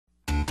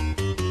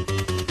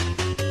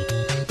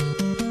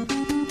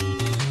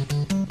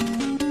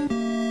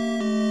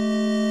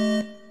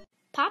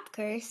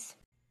curse.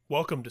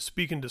 Welcome to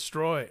Speak and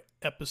Destroy,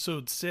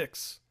 Episode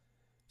 6.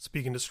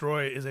 Speak and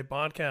Destroy is a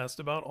podcast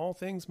about all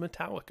things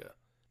Metallica.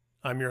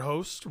 I'm your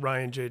host,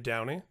 Ryan J.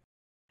 Downey.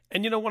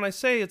 And when I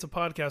say it's a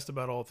podcast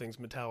about all things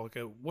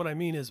Metallica, what I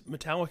mean is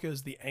Metallica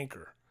is the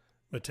anchor.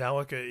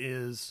 Metallica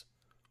is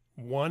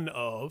one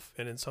of,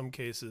 and in some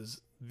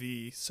cases,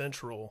 the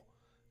central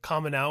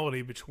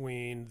commonality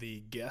between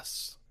the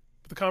guests.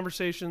 But the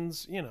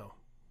conversations,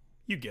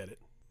 you get it.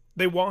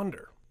 They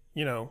wander,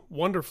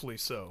 wonderfully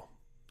so.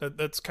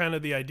 That's kind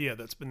of the idea.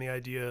 That's been the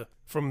idea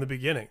from the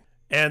beginning.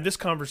 And this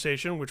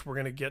conversation, which we're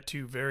going to get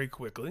to very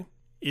quickly,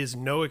 is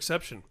no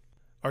exception.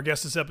 Our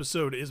guest this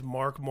episode is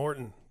Mark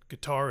Morton,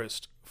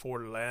 guitarist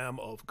for Lamb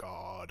of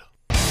God.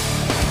 This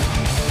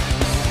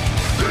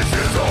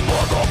is a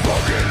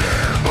motherfucking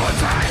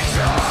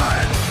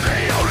invitation,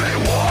 the only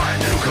one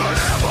you could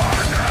ever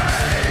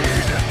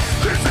need.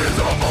 This is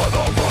a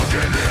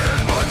motherfucking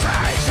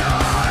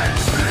invitation,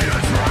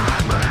 even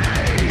try me.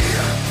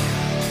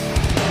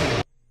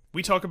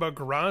 We talk about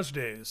Garage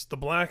Days, the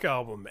Black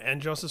Album, and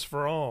Justice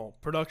for All,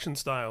 production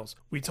styles.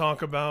 We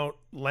talk about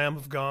Lamb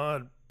of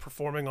God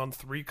performing on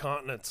 3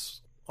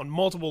 continents, on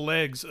multiple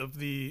legs of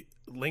the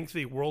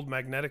lengthy World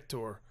Magnetic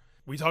Tour.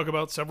 We talk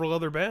about several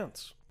other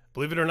bands.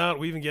 Believe it or not,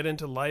 we even get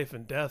into life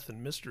and death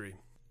and mystery.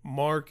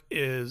 Mark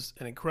is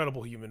an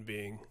incredible human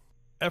being,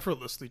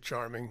 effortlessly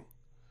charming,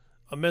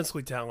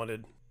 immensely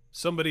talented,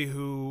 somebody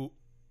who,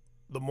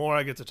 the more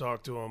I get to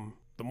talk to him,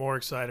 the more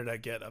excited I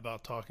get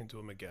about talking to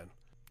him again.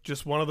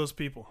 Just one of those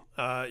people.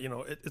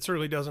 It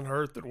certainly doesn't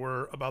hurt that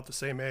we're about the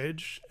same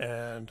age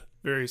and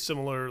very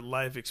similar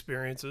life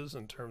experiences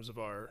in terms of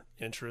our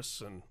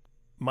interests. And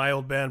my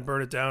old band,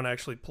 Burn It Down,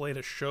 actually played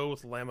a show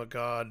with Lamb of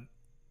God.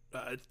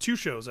 2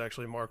 shows,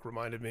 actually, Mark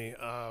reminded me.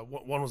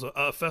 One was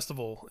a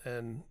festival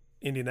in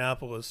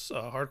Indianapolis,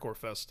 Hardcore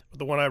Fest. But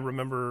the one I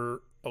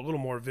remember a little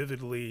more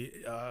vividly,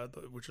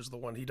 which is the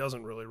one he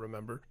doesn't really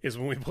remember, is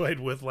when we played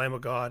with Lamb of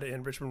God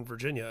in Richmond,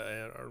 Virginia.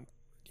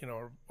 And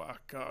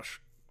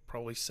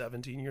probably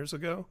 17 years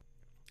ago.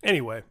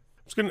 Anyway,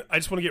 I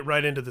just want to get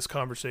right into this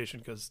conversation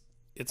because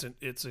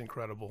it's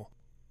incredible.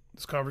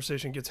 This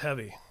conversation gets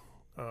heavy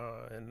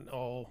in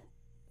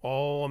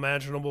all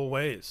imaginable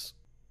ways.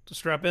 So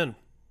strap in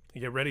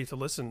and get ready to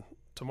listen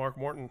to Mark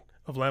Morton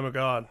of Lamb of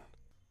God.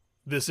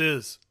 This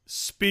is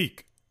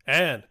Speak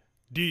and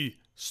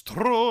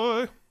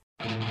Destroy.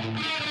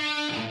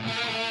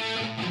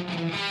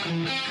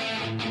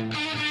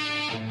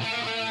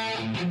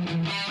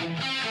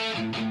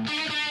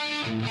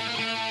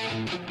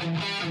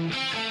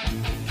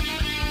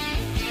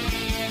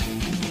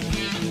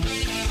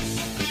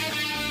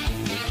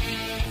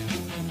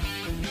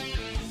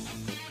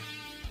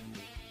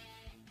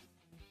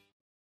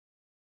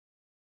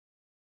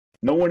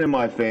 No one in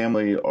my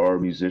family are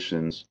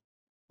musicians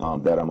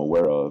that I'm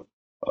aware of.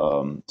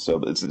 So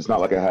it's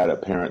not like I had a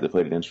parent that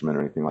played an instrument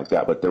or anything like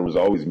that, but there was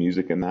always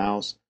music in the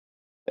house.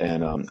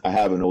 And I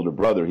have an older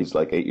brother. He's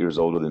like 8 years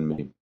older than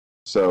me.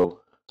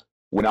 So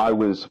when I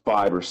was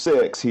 5 or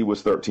 6, he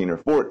was 13 or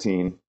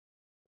 14.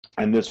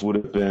 And this would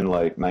have been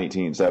like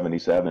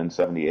 1977,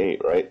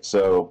 78, right?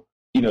 So,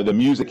 the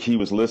music he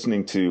was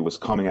listening to was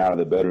coming out of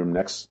the bedroom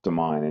next to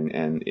mine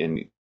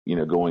and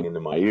going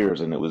into my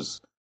ears. And it was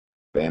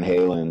Van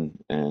Halen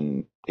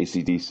and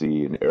AC/DC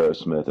and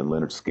Aerosmith and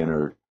Lynyrd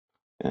Skynyrd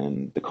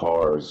and the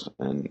Cars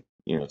and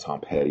Tom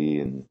Petty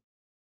and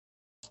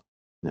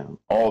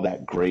all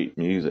that great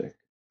music.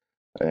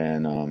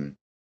 And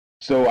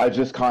so I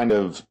just kind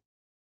of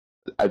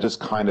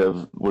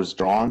was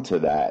drawn to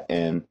that.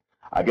 And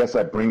I guess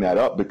I bring that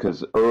up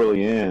because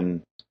early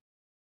in,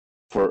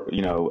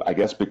 I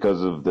guess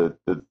because of the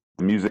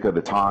music of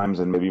the times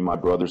and maybe my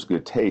brother's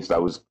good taste, I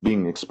was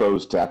being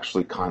exposed to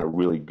actually kind of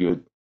really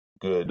good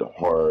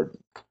hard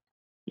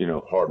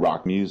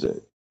rock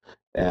music.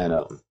 And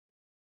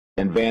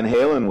Van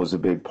Halen was a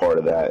big part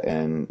of that.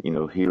 And,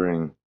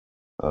 hearing,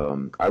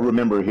 I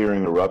remember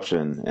hearing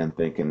Eruption and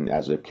thinking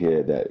as a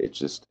kid that it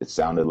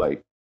sounded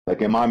like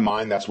in my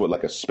mind, that's what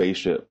like a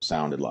spaceship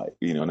sounded like,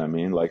 you know what I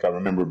mean? Like I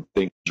remember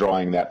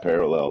drawing that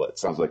parallel. It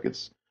sounds like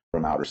it's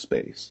from outer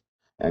space.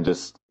 And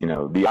just,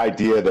 the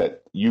idea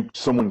that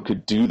someone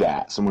could do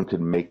that, someone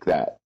could make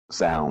that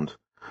sound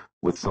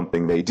with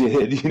something they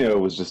did,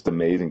 was just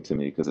amazing to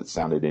me because it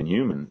sounded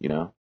inhuman,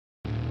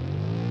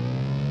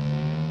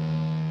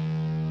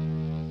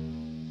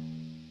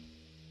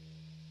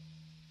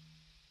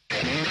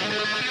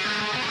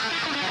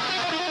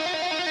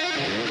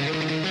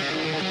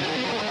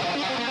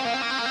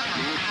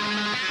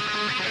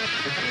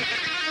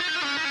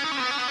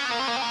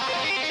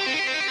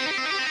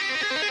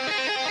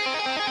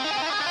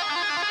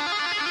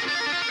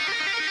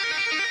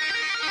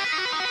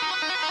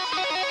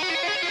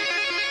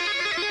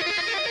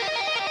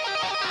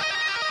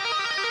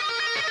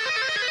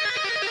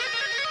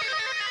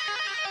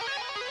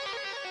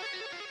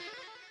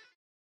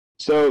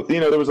 So,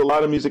 there was a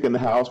lot of music in the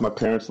house. My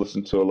parents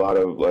listened to a lot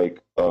of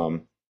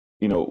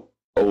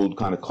old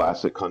kind of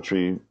classic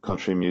country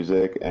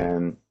music.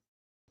 And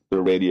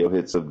the radio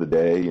hits of the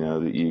day,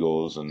 the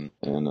Eagles and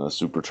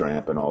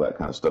Supertramp and all that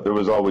kind of stuff. There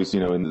was always,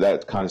 and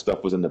that kind of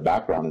stuff was in the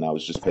background, and I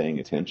was just paying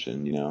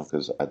attention,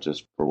 because I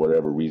just, for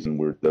whatever reason,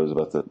 those of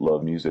us that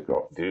love music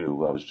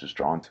do, I was just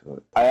drawn to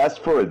it. I asked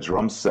for a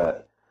drum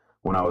set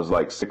when I was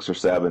like 6 or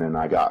 7, and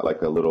I got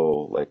like a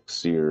little like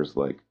Sears,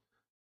 like,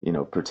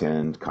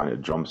 pretend kind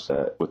of drum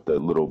set with the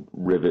little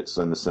rivets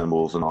and the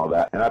cymbals and all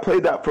that. And I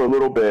played that for a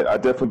little bit. I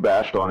definitely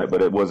bashed on it,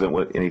 but it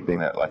wasn't anything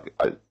that like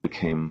I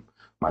became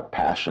my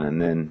passion.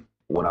 And then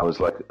when I was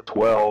like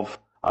 12,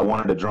 I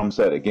wanted a drum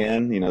set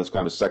again. It's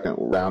kind of second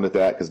round at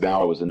that, because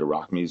now I was into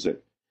rock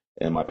music,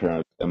 and my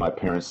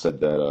parents said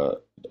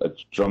that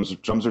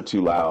drums are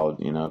too loud.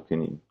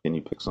 Can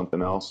you pick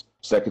something else?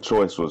 Second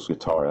choice was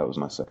guitar. That was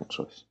my second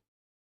choice.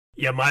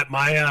 Yeah,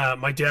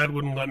 my dad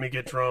wouldn't let me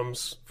get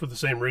drums for the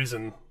same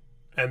reason.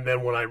 And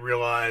then when I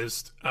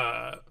realized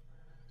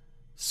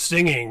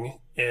singing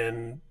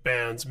in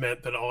bands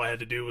meant that all I had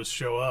to do was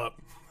show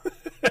up,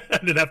 I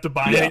didn't have to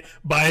buy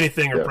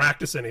anything or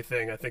practice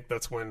anything. I think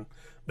that's when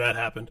that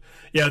happened.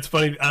 Yeah, it's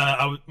funny.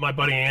 My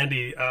buddy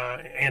Andy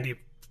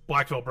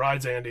Blackville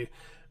Brides Andy,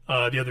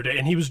 the other day,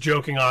 and he was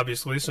joking,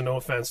 obviously, so no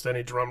offense to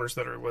any drummers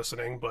that are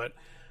listening, but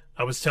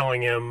I was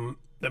telling him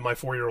that my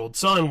 4-year-old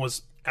son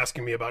was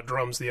asking me about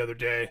drums the other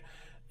day,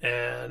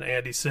 and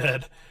Andy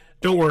said,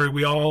 "Don't worry,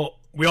 we all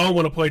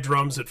want to play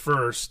drums at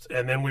first,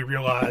 and then we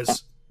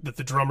realize that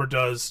the drummer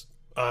does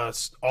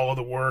all of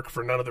the work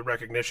for none of the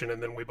recognition,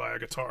 and then we buy a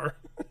guitar."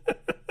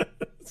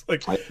 It's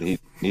like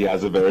he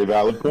has a very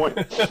valid point.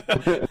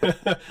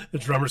 The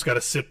drummer's got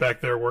to sit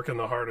back there working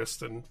the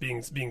hardest and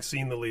being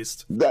seen the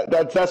least.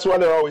 That's why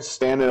they're always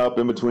standing up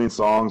in between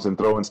songs and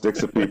throwing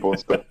sticks at people and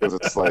stuff, because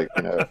it's like,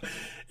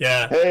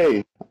 yeah,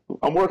 hey,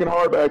 I'm working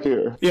hard back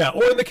here. Yeah,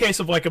 or in the case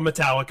of like a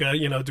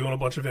Metallica, doing a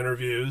bunch of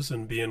interviews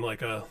and being like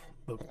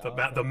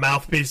the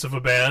mouthpiece of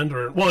a band,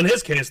 or, well, in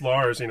his case,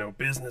 Lars,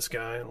 business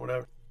guy and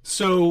whatever.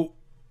 So,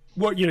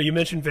 what, you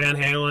mentioned Van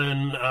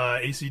Halen,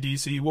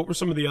 AC/DC. What were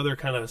some of the other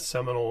kind of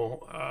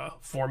seminal,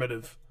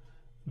 formative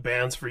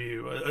bands for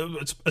you,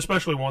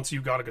 especially once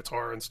you got a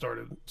guitar and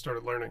started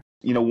learning?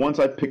 Once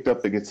I picked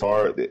up the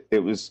guitar,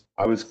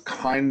 I was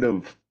kind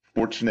of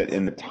fortunate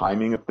in the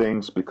timing of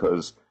things,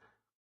 because,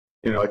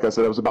 like I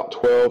said, I was about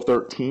 12,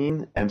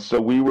 13, and so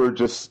we were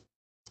just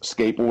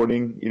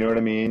skateboarding, you know what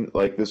I mean?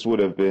 Like this would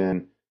have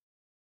been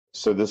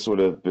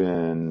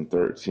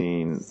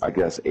 13, I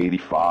guess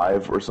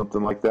 85 or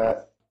something like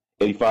that.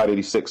 85,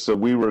 86. So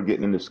we were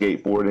getting into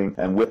skateboarding,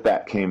 and with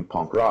that came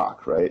punk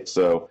rock, right?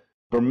 So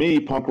for me,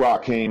 punk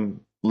rock came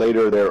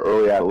later, their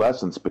early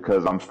adolescence,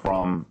 because I'm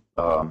from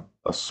a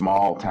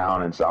small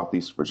town in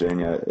Southeast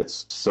Virginia.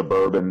 It's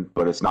suburban,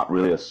 but it's not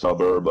really a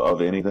suburb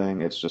of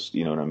anything. It's just,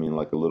 you know what I mean,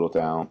 like a little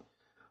town.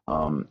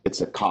 It's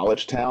a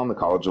college town. The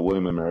College of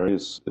William and Mary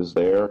is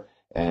there.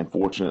 And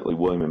fortunately,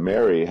 William and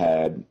Mary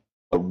had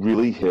a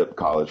really hip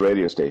college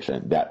radio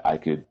station that I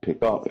could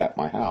pick up at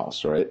my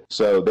house, right?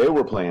 So they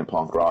were playing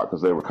punk rock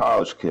because they were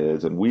college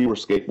kids, and we were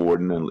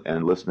skateboarding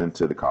and listening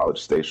to the college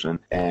station,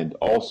 and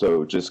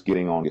also just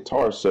getting on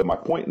guitar. So my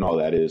point in all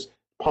that is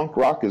punk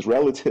rock is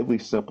relatively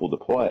simple to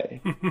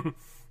play.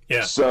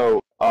 Yeah. So,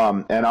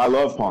 and I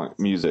love punk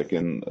music,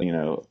 and,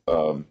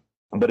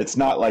 but it's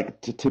not like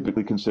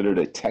typically considered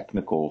a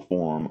technical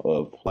form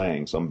of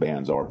playing. Some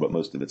bands are, but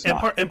most of it's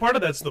not. And part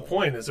of that's the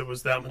point, is it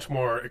was that much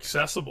more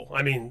accessible.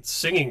 I mean,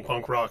 singing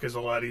punk rock is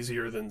a lot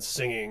easier than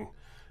singing,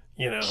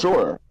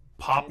 sure,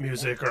 pop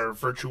music or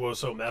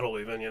virtuoso metal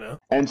even,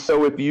 And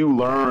so if you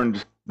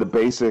learned the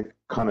basic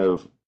kind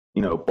of,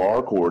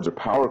 bar chords or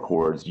power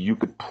chords, you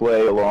could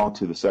play along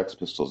to the Sex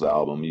Pistols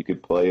album. You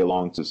could play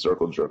along to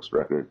Circle Jerks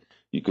record.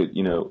 You could,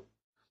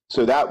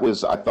 So that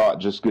was, I thought,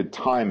 just good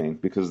timing,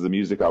 because the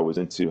music I was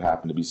into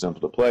happened to be simple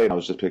to play, and I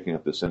was just picking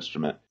up this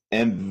instrument.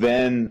 And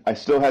then I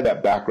still had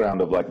that background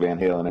of like Van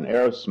Halen and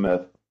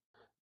Aerosmith.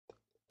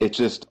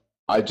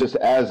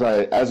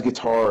 As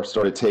guitar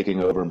started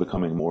taking over and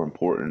becoming more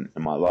important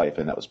in my life,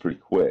 and that was pretty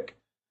quick,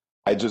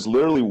 I just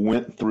literally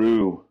went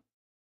through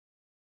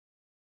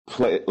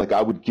like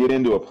I would get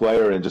into a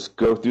player and just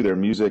go through their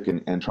music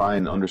and try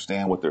and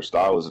understand what their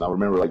style is. And I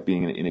remember like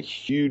being in a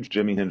huge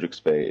Jimi Hendrix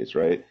phase,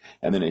 right?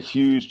 And then a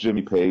huge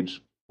Jimmy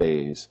Page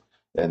phase,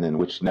 and then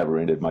which never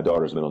ended. My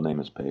daughter's middle name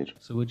is Page.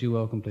 So would you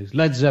welcome, please,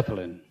 Led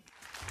Zeppelin.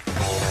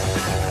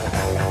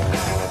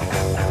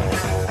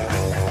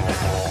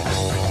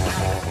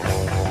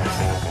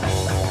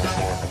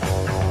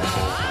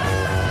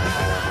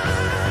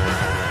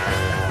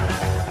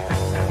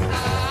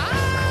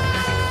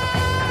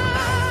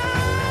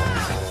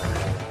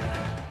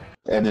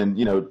 And then,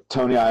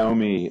 Tony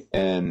Iommi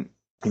and,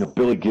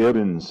 Billy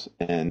Gibbons,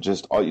 and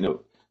just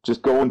all,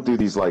 just going through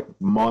these like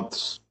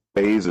months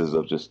phases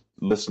of just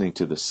listening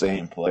to the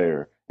same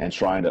player and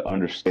trying to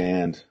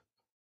understand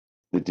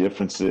the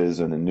differences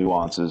and the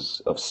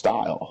nuances of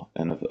style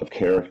and of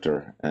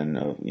character and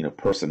of,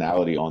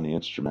 personality on the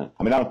instrument.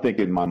 I mean, I don't think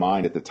in my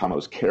mind at the time I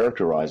was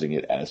characterizing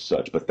it as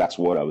such, but that's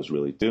what I was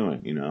really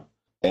doing,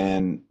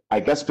 And I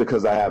guess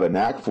because I have a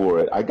knack for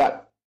it, I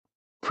got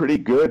pretty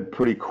good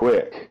pretty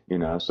quick, you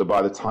know. So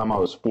by the time I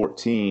was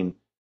 14,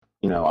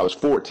 you know, I was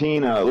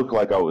 14 and I looked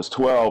like I was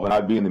 12, and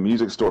I'd be in the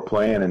music store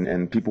playing,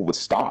 and people would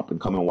stop and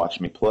come and watch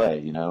me play,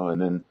 you know.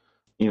 And then,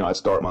 you know,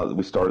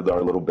 we started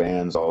our little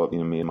bands, all, you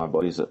know, me and my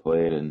buddies that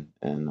played, and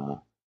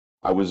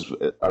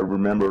I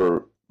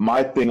remember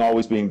my thing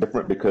always being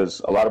different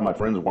because a lot of my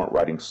friends weren't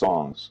writing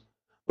songs,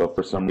 but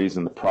for some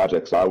reason the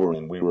projects I were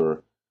in, we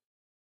were,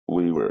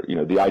 you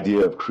know, the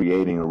idea of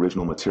creating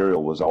original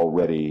material was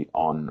already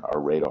on our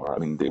radar. I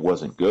mean, it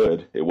wasn't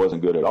good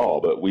at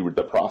all, but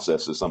the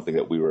process is something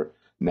that we were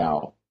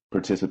now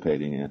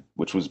participating in,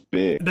 which was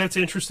big. That's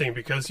interesting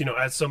because, you know,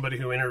 as somebody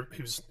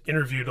who's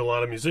interviewed a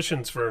lot of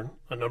musicians for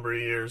a number of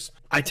years,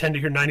 I tend to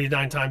hear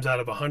 99 times out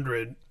of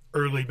 100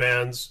 early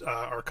bands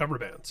are cover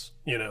bands,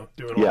 you know,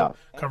 doing all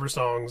cover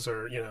songs,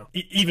 or, you know,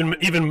 even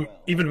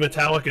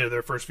Metallica,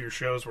 their first few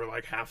shows were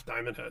like half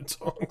Diamond Head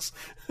songs.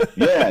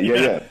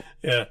 Yeah.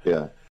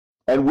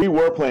 And we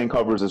were playing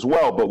covers as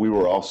well, but we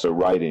were also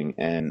writing,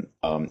 and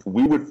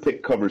we would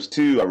pick covers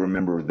too. I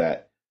remember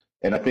that,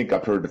 and I think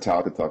I've heard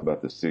Metallica talk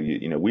about this too.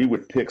 You know, we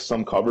would pick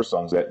some cover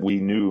songs that we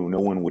knew no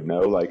one would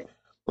know, like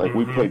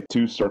we played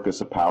 2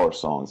 Circus of Power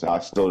songs. I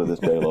still to this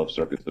day love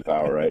Circus of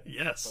Power, right?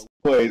 Yes.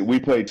 We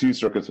played 2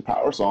 Circus of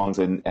Power songs,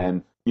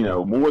 and you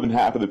know, more than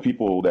half of the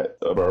people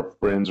of our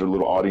friends or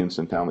little audience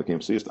in town that came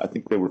to see us, I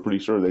think they were pretty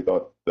sure they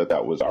thought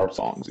that was our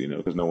songs, you know,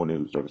 because no one knew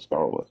who Circus of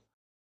Power was.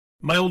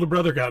 My older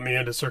brother got me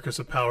into Circus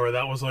of Power.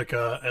 That was like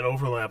an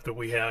overlap that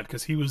we had,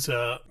 because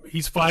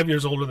he's 5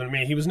 years older than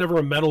me. He was never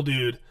a metal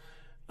dude,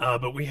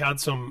 but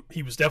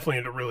he was definitely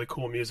into really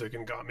cool music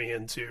and got me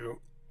into,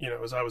 you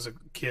know, as I was a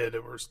kid,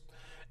 it was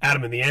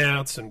Adam and the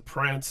Ants and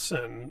Prince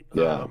and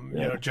you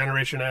know,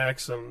 Generation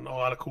X and a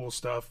lot of cool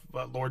stuff.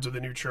 Lords of the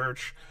New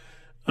Church,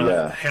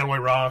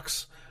 Hanoi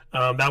Rocks.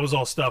 That was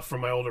all stuff from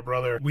my older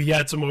brother. We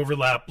had some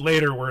overlap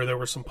later where there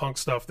was some punk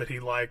stuff that he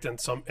liked, and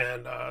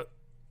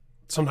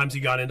sometimes he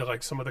got into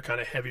like some of the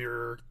kind of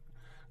heavier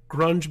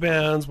grunge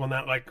bands, when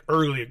that, like,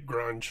 early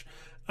grunge.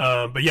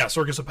 But yeah,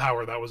 Circus of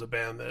Power, that was a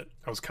band that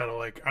I was kind of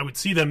like, I would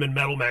see them in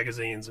metal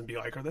magazines and be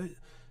like,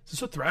 is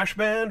this a thrash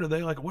band? Are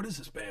they like, what is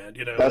this band?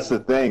 You know, that's the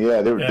thing.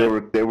 Yeah,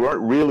 they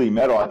weren't really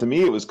metal. To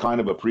me, it was kind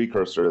of a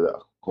precursor to the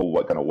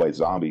whole kind of White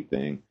Zombie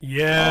thing.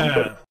 Yeah,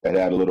 but it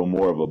had a little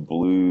more of a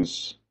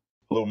blues,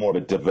 a little more of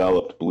a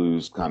developed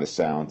blues kind of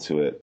sound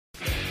to it.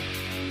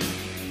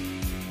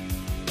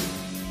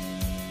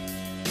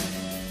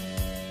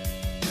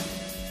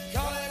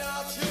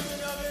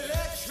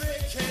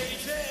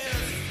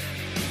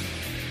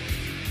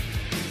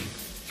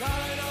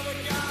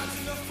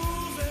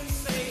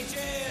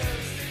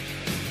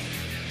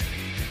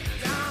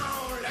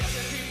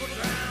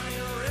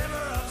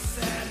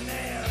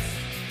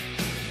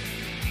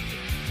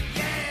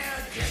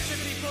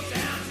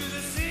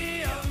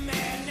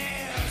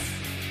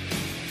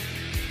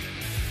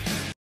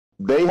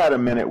 They had a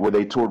minute where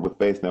they toured with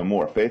Faith No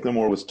More. Faith No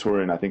More was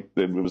touring, I think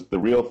it was the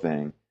Real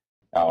Thing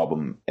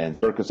album, and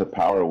Circus of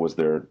Power was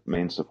their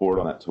main support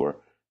on that tour.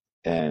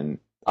 And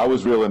I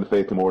was real into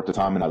Faith No More at the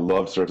time, and I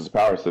loved Circus of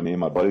Power, so me and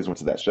my buddies went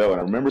to that show. And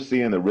I remember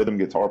seeing the rhythm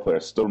guitar player. I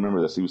still remember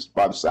this. He was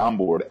by the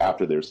soundboard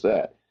after their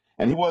set.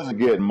 And he wasn't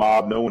getting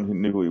mobbed. No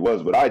one knew who he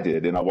was, but I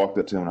did. And I walked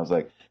up to him, and I was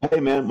like,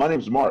 hey, man, my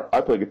name's Mark. I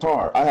play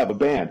guitar. I have a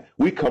band.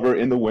 We cover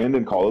In the Wind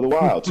and Call of the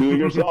Wild, 2 of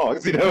your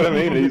songs. You know what I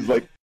mean? And he's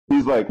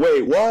like,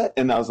 wait, what?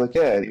 And I was like,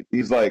 yeah.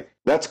 He's like,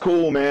 that's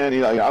cool, man.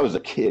 He's like, I was a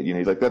kid, you know.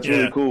 He's like, that's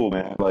really cool,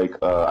 man.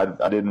 Like,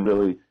 I didn't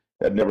really,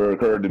 it never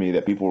occurred to me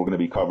that people were going to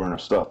be covering our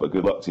stuff, but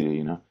good luck to you,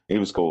 you know. He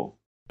was cool.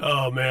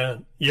 Oh,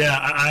 man. Yeah,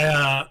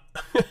 I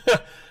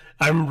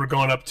remember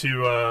going up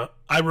to,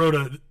 I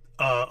wrote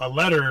a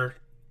letter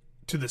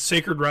to the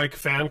Sacred Reich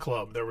fan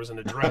club. There was an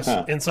address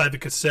inside the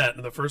cassette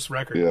in the first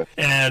record. Yeah.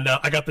 And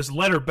I got this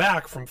letter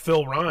back from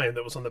Phil Ryan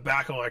that was on the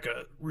back of like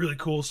a really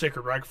cool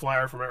Sacred Reich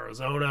flyer from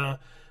Arizona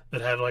that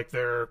had like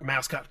their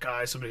mascot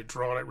guy, somebody had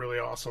drawn it really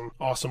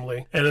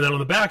awesomely. And then on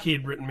the back, he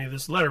had written me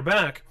this letter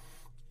back.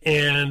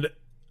 And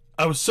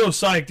I was so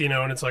psyched, you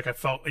know, and it's like I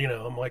felt, you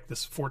know, I'm like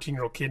this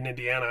 14-year-old kid in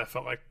Indiana. I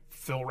felt like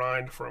Phil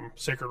Ryan from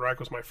Sacred Reich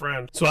was my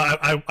friend. So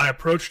I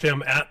approached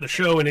him at the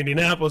show in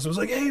Indianapolis and was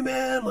like, hey,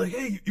 man, like,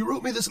 hey, you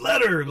wrote me this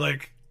letter.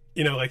 Like,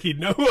 you know, like he'd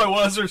know who I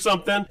was or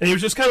something. And he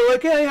was just kind of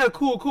like, yeah,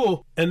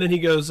 cool. And then he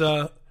goes,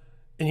 and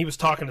he was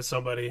talking to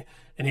somebody,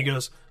 and he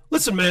goes,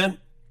 listen, man,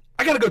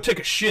 I got to go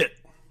take a shit.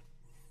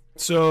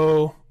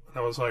 So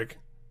I was like,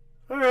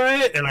 all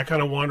right. And I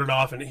kind of wandered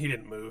off, and he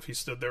didn't move. He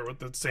stood there with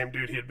the same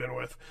dude he had been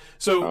with.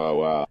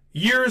 So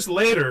years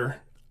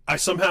later, I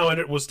somehow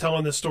was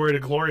telling this story to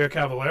Gloria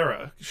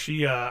Cavalera.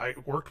 She I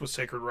worked with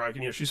Sacred Reich,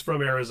 and, you know, she's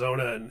from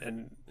Arizona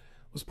and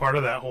was part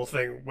of that whole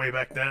thing way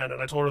back then.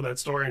 And I told her that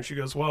story, and she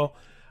goes, well,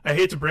 I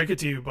hate to break it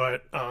to you,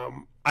 but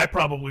I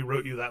probably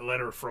wrote you that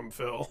letter from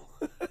Phil.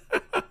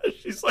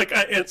 She's like,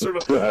 I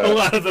answered a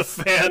lot of the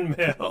fan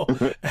mail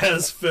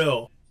as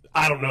Phil.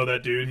 I don't know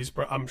that dude.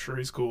 I'm sure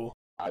he's cool.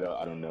 I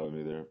don't know him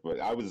either, but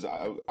I was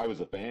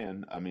a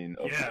fan. I mean,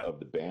 of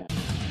the band.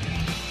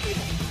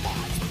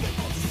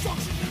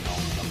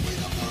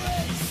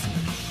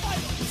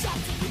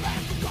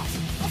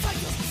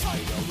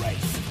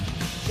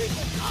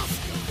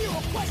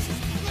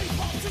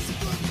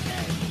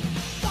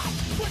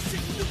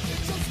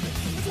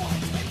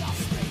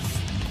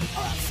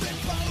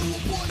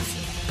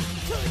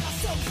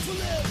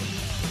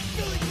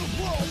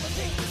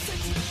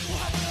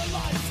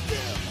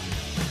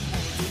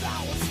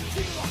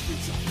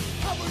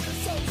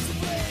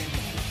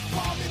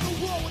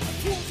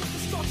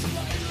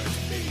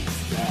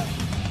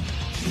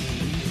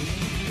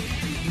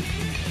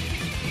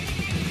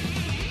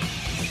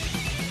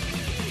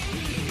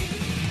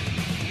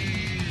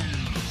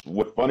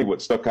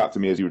 What stuck out to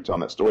me as you were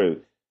telling that story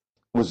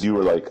was you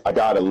were like, I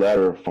got a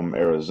letter from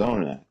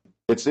Arizona.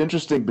 It's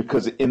interesting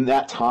because in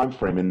that time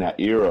frame, in that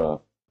era,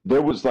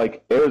 there was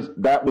like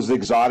that was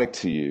exotic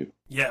to you.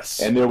 Yes.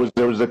 And there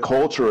was a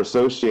culture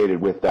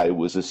associated with that. It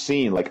was a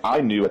scene. Like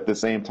I knew at the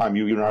same time,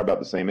 you and I are about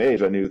the same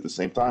age. I knew at the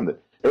same time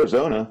that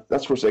Arizona,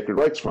 that's where Sacred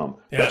Wright's from.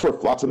 Yeah. That's where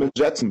Flotsam and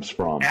Jetsam's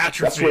from.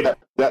 Atrophy.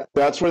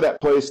 That's where that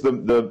place,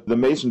 the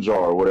Mason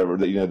Jar or whatever,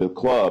 the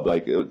club,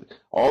 like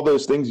all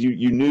those things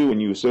you knew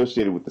and you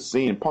associated with the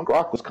scene. Punk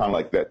rock was kind of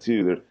like that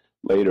too.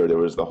 Later there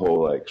was the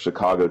whole like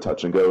Chicago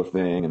touch and go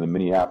thing and the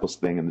Minneapolis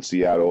thing and the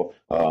Seattle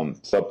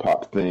sub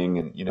pop thing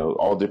and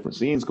all different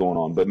scenes going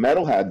on. But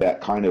metal had that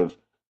kind of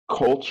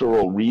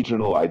cultural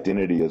regional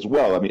identity as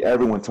well. I mean,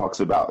 everyone talks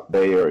about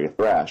Bay Area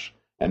thrash,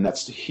 and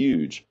that's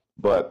huge.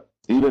 But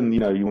even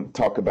you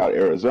talk about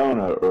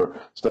Arizona or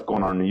stuff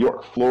going on in New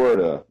York,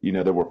 Florida.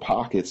 There were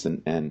pockets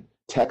and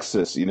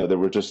Texas. There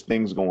were just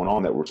things going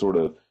on that were sort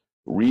of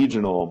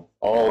regional,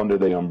 all under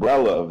the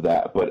umbrella of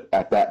that. But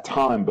at that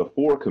time,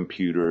 before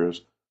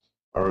computers,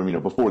 or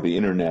before the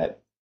internet,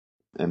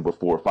 and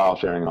before file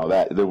sharing and all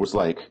that, there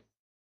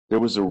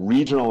was a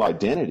regional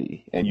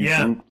identity, and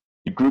you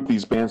group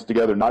these bands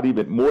together, not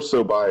even more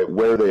so by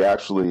where they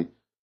actually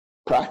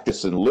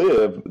practice and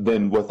live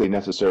than what they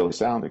necessarily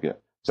sounded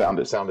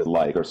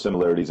like, or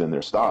similarities in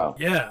their style.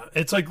 Yeah,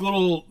 it's like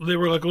they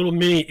were like little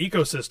mini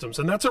ecosystems,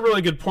 and that's a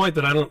really good point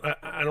that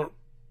I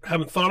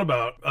haven't thought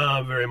about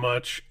very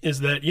much.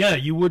 Is that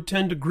you would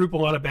tend to group a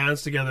lot of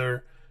bands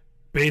together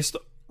based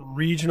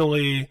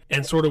regionally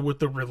and sort of with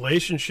the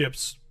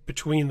relationships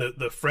between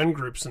the friend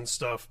groups and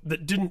stuff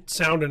that didn't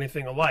sound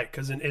anything alike.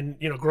 Because in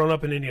growing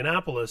up in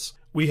Indianapolis,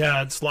 we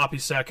had Sloppy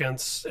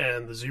Seconds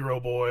and the Zero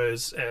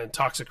Boys and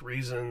Toxic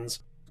Reasons,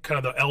 kind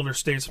of the elder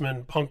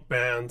statesman punk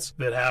bands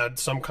that had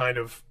some kind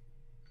of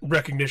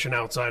recognition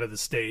outside of the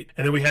state.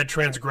 And then we had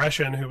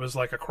Transgression, who was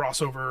like a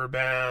crossover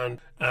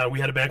band. We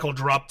had a band called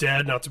Drop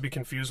Dead, not to be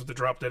confused with the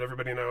Drop Dead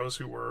everybody knows,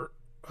 who were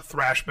a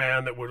thrash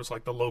band that was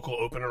like the local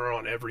opener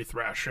on every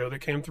thrash show that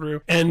came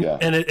through. And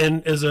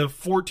as a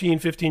 14,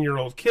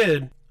 15-year-old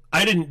kid,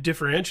 I didn't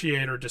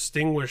differentiate or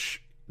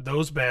distinguish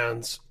those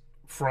bands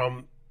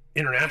from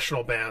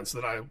international bands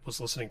that I was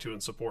listening to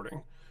and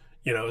supporting.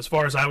 As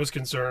far as I was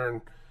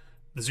concerned,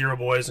 the Zero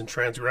Boys and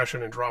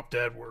Transgression and Drop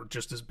Dead were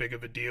just as big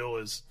of a deal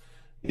as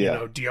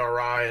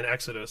DRI and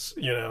Exodus,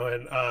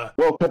 and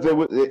well,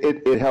 because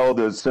it held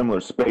a similar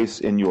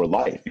space in your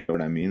life. You know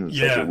what I mean?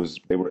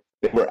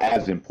 They were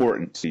as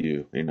important to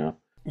you.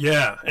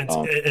 Yeah,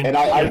 and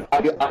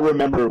I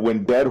remember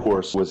when Dead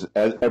Horse was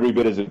every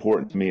bit as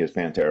important to me as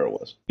Pantera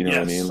was. You know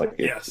what I mean? Like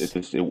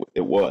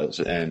it was,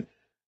 and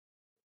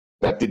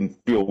that didn't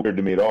feel weird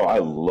to me at all. I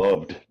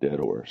loved Dead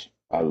Horse.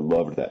 I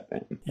loved that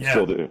band. I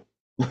still do.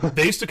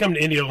 They used to come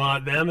to India a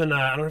lot. Them and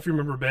I don't know if you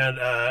remember a band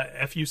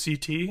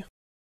FUCT.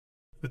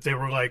 That they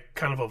were like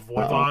kind of a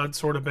Voivod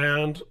sort of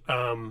band. I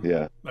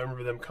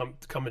remember them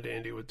coming to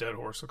Indy with Dead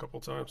Horse a couple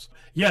times.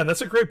 Yeah,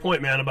 that's a great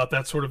point, man, about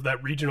that sort of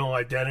that regional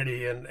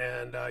identity. And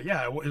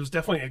it was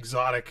definitely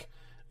exotic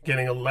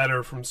getting a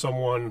letter from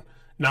someone,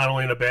 not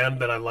only in a band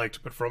that I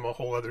liked, but from a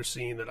whole other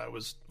scene that I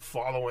was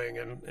following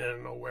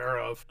and aware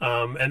of.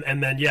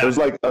 And then it was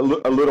like a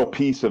little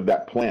piece of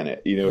that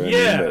planet, you know what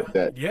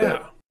I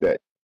mean?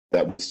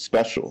 That was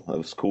special. That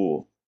was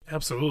cool.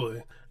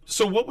 Absolutely.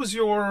 So what was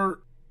your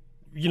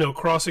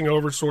crossing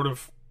over sort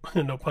of,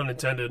 no pun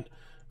intended,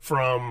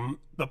 from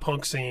the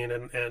punk scene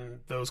and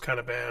those kind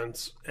of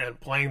bands and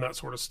playing that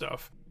sort of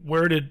stuff?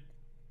 Where did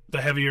the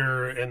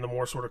heavier and the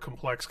more sort of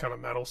complex kind of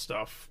metal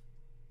stuff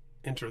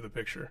enter the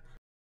picture?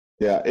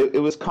 Yeah,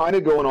 it was kind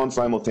of going on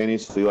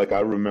simultaneously. Like I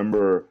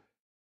remember,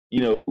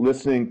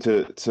 listening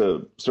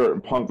to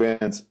certain punk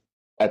bands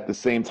at the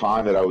same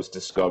time that I was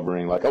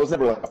discovering, like I was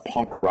never like a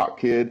punk rock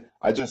kid.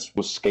 I just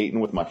was skating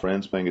with my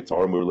friends playing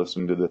guitar, and we were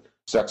listening to the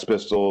Sex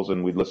Pistols,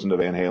 and we'd listen to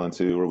Van Halen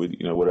too, or we'd,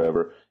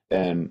 whatever.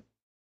 And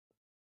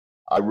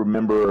I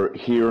remember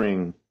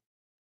hearing,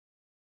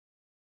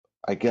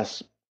 I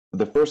guess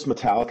the first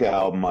Metallica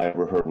album I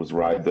ever heard was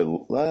I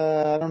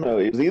don't know,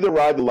 it was either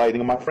Ride the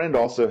Lightning, and my friend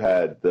also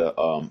had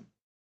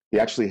he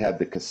actually had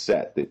the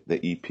cassette, the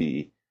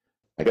EP.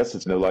 I guess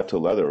it's No Life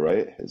Till Leather,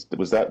 right?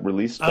 Was that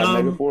released by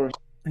Megaforce?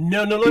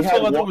 No, Life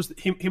Till Leather was.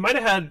 He might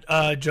have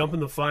had Jump in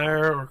the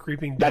Fire or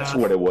Creeping Death. That's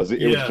what it was.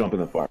 It was Jump in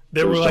the Fire.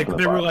 They were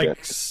like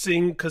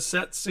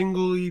cassette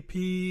single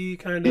EP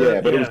kind of. Yeah,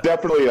 but it was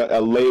definitely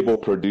a label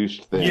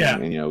produced thing. Yeah,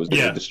 and, it was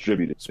a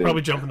distributed. It's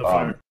probably Jump in the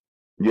Fire.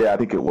 Yeah, I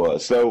think it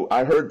was. So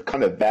I heard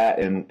kind of that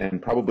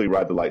and probably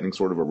Ride the Lightning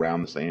sort of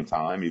around the same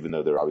time, even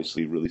though they're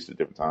obviously released at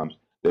different times.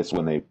 That's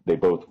when they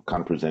both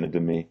kind of presented to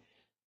me.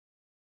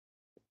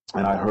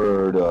 And I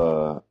heard,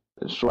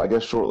 I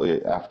guess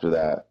shortly after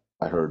that,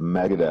 I heard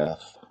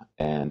Megadeth.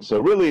 And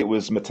so really it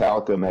was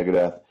Metallica,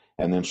 Megadeth,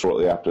 and then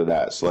shortly after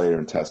that, Slayer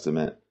and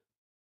Testament.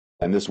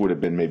 And this would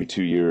have been maybe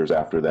 2 years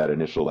after that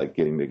initial, like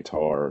getting the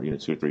guitar, 2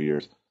 or 3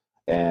 years.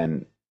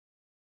 And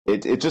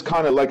it just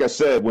kind of, like I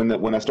said,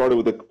 when I started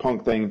with the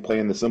punk thing,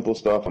 playing the simple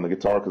stuff on the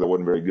guitar because I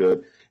wasn't very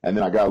good, and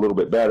then I got a little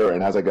bit better.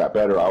 And as I got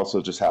better, I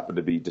also just happened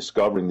to be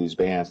discovering these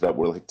bands that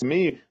were like, to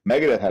me,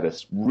 Megadeth had a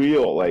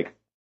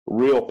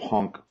real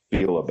punk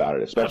feel about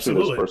it, especially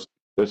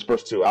those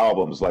first two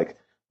albums. Like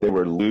they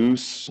were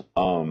loose.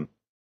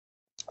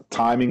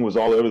 Timing was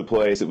all over the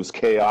place. It was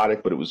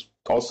chaotic, but it was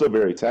also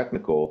very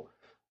technical.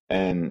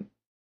 And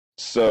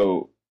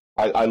so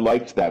I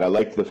liked that. I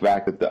liked the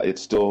fact that it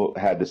still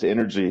had this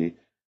energy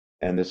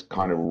and this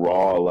kind of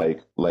raw,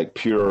 like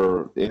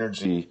pure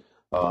energy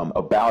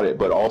about it,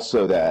 but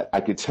also that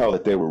I could tell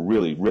that they were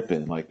really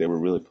ripping, like they were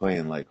really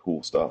playing like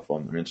cool stuff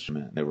on their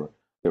instrument. They were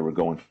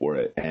going for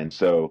it. And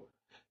so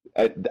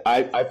I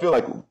feel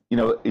like,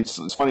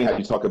 it's funny how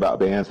you talk about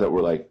bands that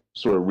were like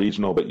sort of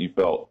regional, but you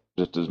felt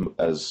just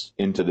as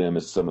into them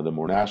as some of the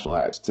more national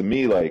acts. To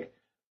me, like,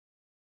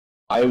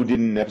 I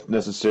didn't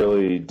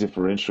necessarily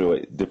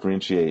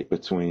differentiate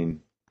between.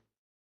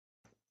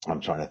 I'm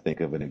trying to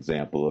think of an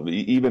example of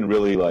even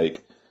really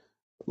like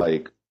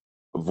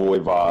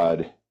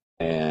Voivod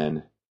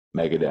and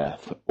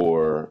Megadeth,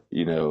 or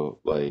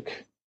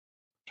like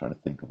trying to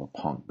think of a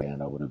punk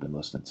band I would have been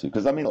listening to,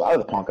 because I mean a lot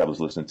of the punk I was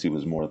listening to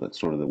was more the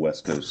sort of the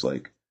West Coast,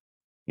 like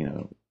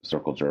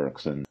Circle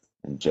Jerks and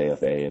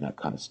JFA and that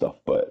kind of stuff.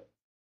 But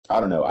I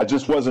don't know. I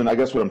just wasn't. I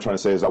guess what I'm trying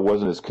to say is I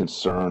wasn't as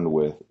concerned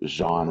with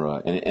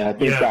genre, and I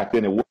think back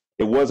then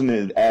it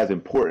wasn't as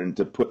important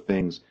to put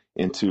things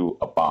into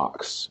a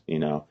box.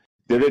 There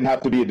didn't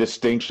have to be a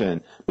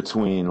distinction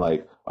between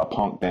like a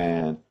punk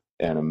band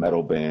and a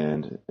metal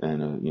band,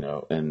 and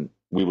and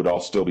we would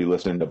all still be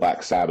listening to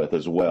Black Sabbath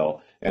as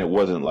well, and it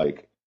wasn't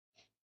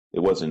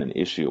an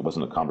issue. It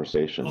wasn't a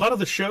conversation. A lot of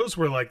the shows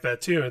were like that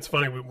too. It's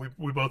funny.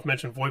 We both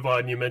mentioned Voivod,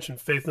 and you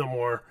mentioned Faith No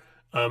More.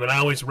 And I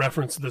always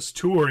reference this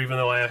tour, even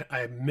though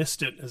I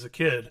missed it as a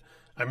kid.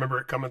 I remember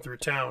it coming through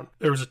town.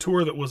 There was a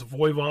tour that was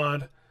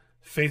Voivod,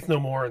 Faith No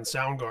More, and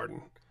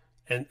Soundgarden.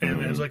 And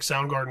it was like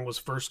Soundgarden was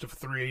first of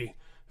three,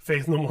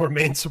 Faith No More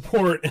main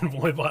support, and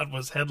Voivod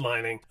was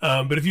headlining.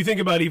 But if you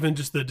think about even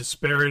just the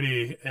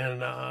disparity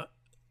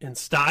in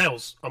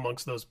styles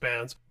amongst those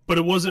bands, but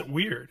it wasn't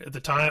weird at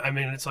the time. I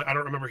mean, it's like I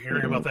don't remember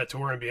hearing about that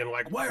tour and being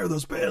like, "Why are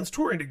those bands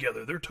touring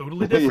together? They're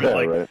totally different." Yeah,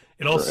 like right.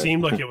 it all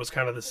seemed like it was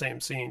kind of the same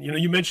scene.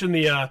 You mentioned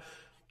the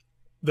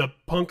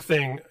punk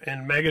thing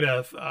in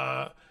Megadeth.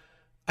 I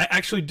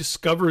actually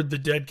discovered the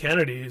Dead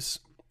Kennedys.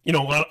 A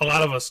lot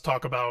of us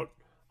talk about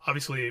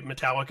obviously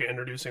Metallica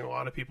introducing a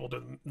lot of people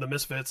to the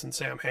Misfits and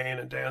Sam Hain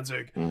and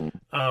Danzig.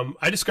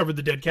 I discovered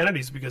the Dead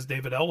Kennedys because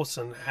David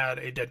Ellison had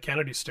a Dead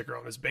Kennedy sticker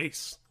on his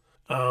bass.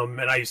 And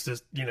I used to,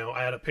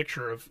 I had a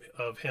picture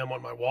of him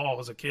on my wall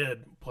as a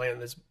kid playing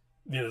this,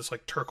 this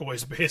like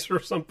turquoise bass or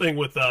something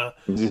with a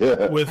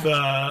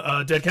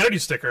Dead Kennedy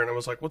sticker. And I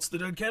was like, what's the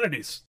Dead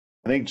Kennedys?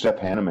 I think Jeff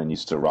Hanneman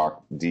used to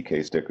rock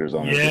DK stickers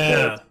on his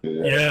guitar.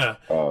 Yeah.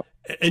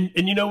 And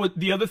you know what,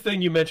 the other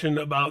thing you mentioned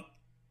about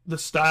the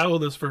style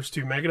of those first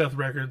two Megadeth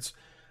records,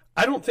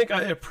 I don't think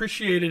I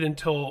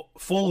appreciated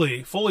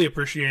fully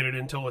appreciated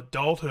until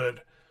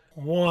adulthood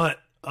what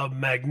a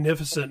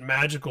magnificent,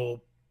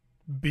 magical,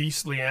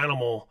 beastly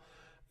animal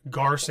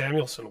Gar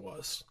Samuelson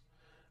was.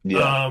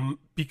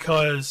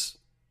 Because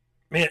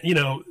man,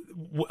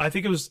 I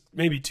think it was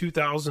maybe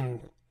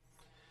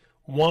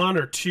 2001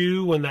 or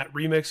 2 when that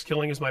remix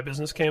Killing Is My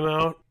Business came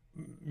out,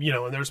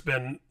 and there's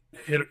been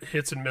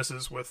hits and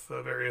misses with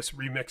various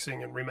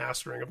remixing and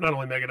remastering of not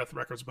only Megadeth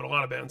records but a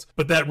lot of bands.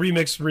 But that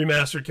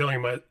remastered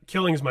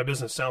Killing Is My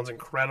Business sounds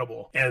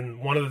incredible,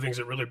 and one of the things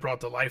that really brought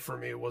to life for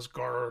me was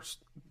Gar's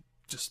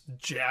just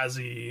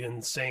jazzy,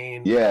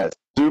 insane,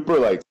 super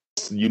like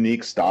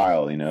unique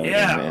style,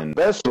 and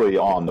especially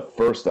on the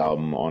first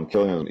album on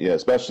Killing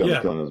Is My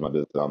Business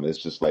album.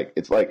 It's just like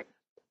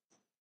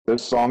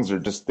those songs are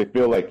just, they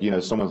feel like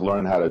someone's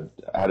learning how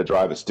to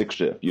drive a stick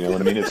shift. You know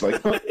what I mean? It's like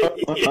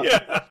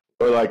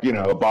or like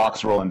a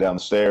box rolling down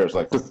the stairs,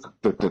 like but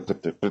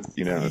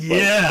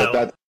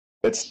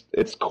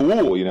it's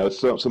cool. It's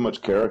so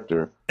much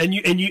character, and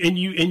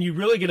you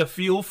really get a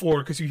feel for,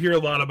 because you hear a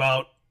lot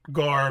about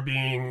Gar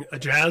being a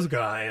jazz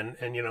guy, and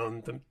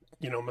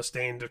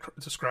Mustaine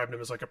described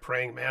him as like a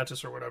praying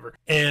mantis or whatever,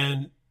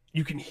 and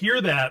you can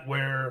hear that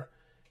where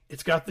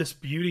it's got this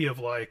beauty of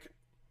like,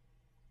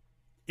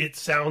 it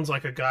sounds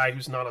like a guy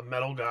who's not a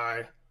metal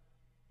guy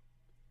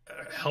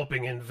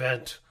helping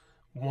invent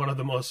one of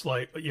the most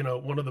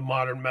one of the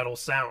modern metal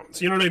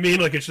sounds. You know what I mean?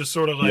 Like, it's just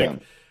sort of like,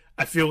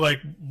 I feel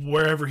like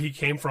wherever he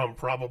came from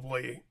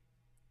probably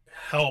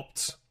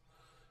helped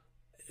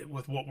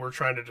with what we're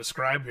trying to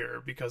describe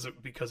here, because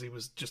he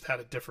was just had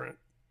a different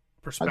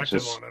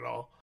perspective on it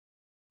all.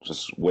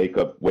 just wake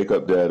up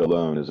dead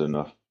alone is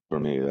enough for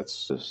me.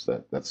 That's just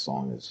that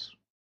song is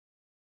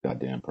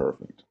goddamn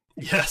perfect.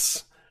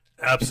 Yes,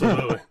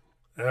 absolutely.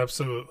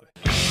 Absolutely.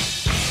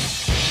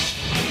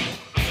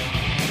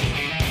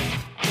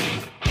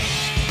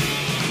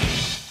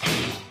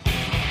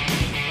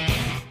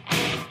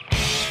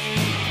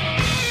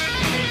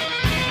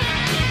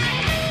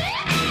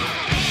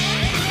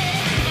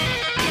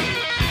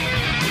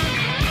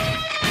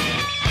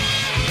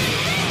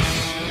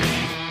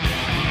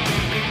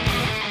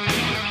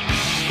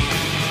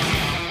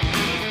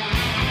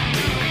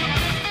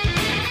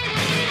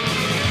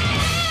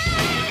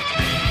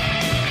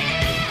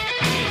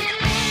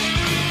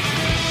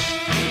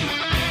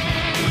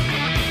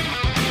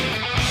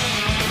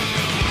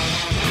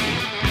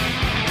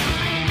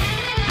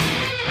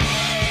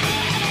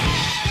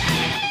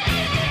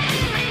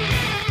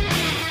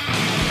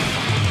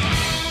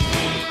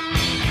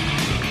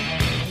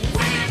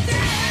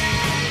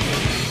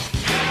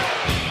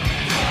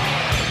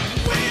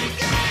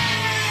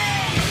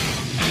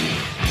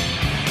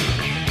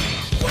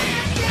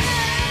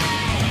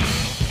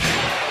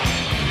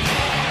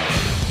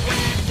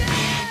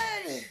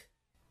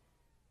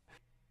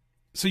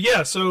 So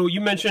yeah, so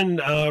you mentioned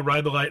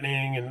Ride the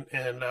Lightning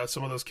and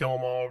some of those Kill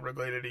 'Em All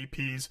related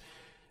EPs.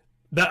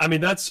 That, I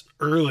mean, that's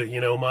early. You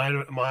know,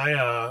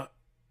 my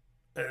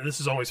this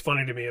is always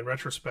funny to me in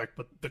retrospect,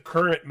 but the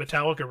current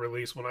Metallica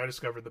release when I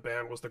discovered the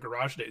band was the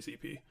Garage Days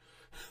EP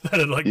that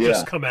had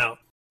just come out.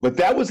 But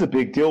that was a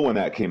big deal when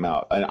that came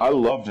out, and I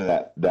loved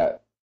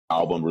that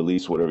album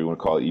release, whatever you want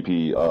to call it,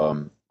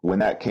 EP. When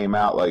that came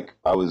out, like,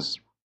 I was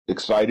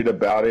excited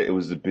about it. It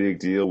was a big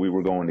deal. We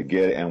were going to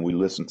get it, and we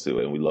listened to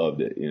it, and we loved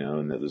it, you know.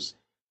 And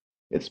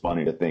it's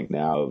funny to think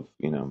now of,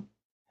 you know,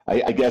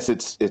 I guess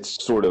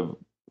it's sort of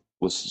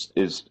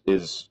is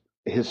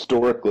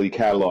historically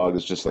cataloged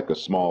as just like a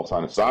small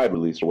kind of side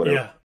release or whatever.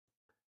 Yeah.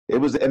 It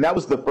was, and that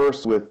was the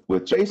first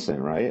with Jason,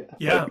 right?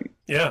 Yeah, like,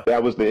 yeah.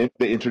 That was the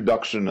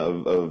introduction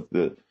of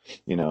the,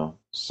 you know,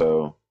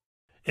 so.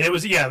 And it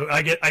was, yeah,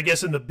 I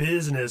guess in the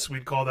business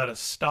we'd call that a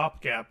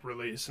stopgap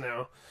release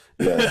now.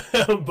 Yeah.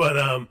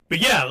 but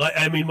yeah, like,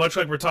 I mean, much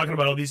like we're talking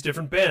about all these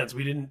different bands,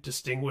 we didn't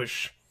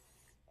distinguish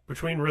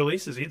between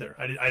releases either.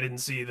 I didn't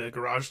see the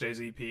Garage Days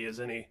EP as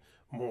any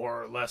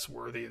more or less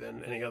worthy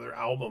than any other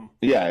album.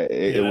 Yeah,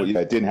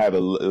 it didn't have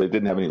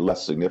any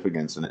less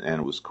significance, and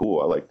it was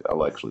cool.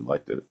 I actually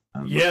liked it.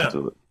 Yeah,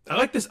 I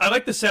like this. I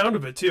like the sound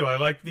of it too. I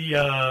like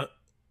the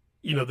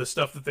you know, the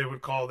stuff that they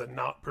would call the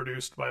not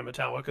produced by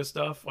Metallica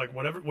stuff, like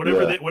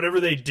whatever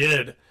they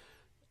did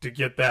to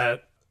get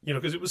that, you know,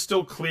 because it was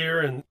still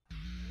clear and.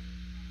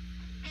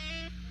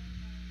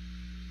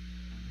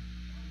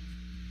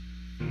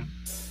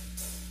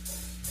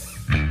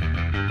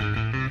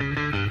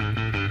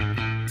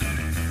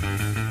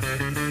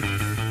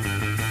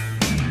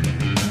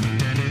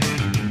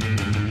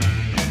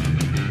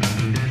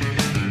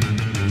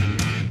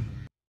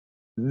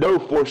 No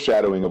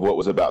foreshadowing of what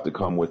was about to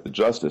come with the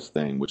Justice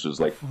thing, which is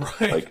like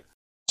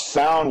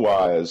sound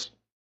wise,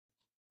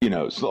 you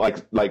know, so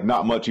like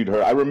not much you'd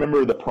heard. I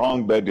remember the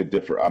Prong Beg to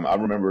Differ. I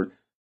remember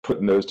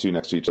putting those two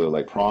next to each other,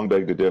 like Prong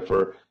Beg to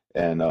Differ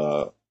and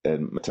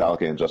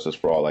Metallica and Justice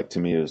for All. Like, to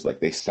me, it was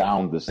like they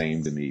sound the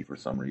same to me for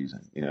some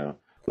reason, you know.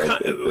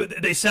 Like,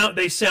 they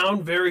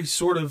sound very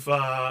sort of,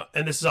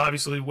 and this is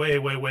obviously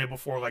way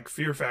before like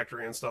Fear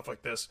Factory and stuff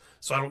like this,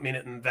 so I don't mean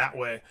it in that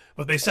way,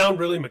 but they sound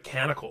really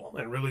mechanical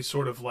and really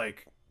sort of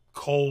like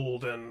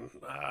cold and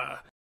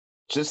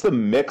just the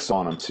mix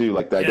on them too,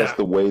 like I guess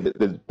the way that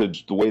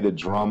the way the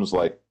drums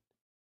like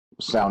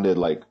sounded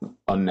like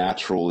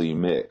unnaturally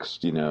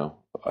mixed, you know.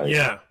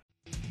 Yeah.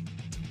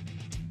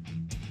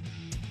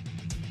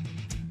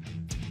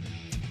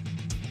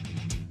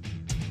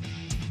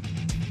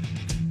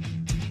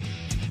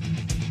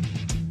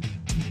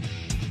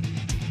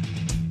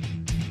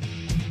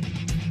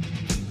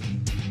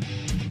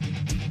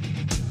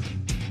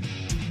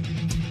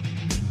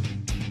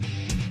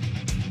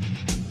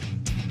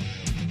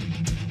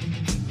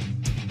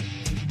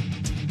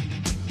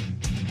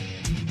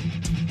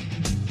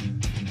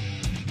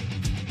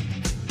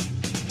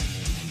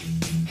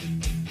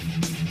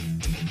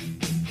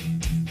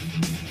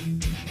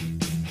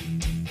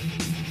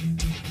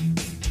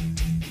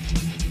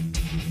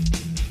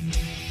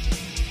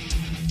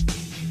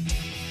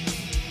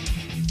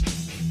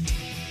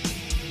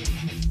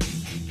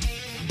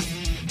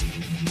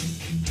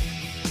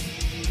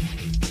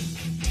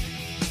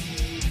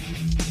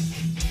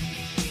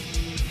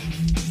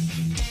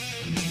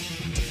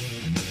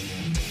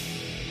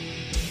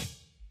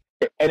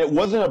 And it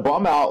wasn't a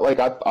bum out. Like,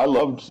 I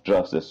loved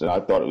Justice, and I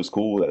thought it was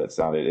cool that it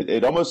sounded.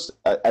 It almost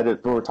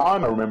for a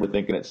time I remember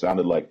thinking it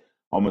sounded like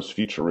almost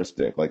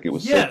futuristic. Like, it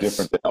was so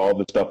different than all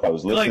the stuff I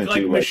was listening to.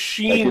 Like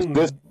machine.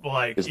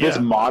 Is this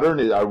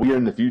modern? Are we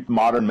in the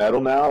modern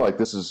metal now? Like,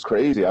 this is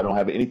crazy. I don't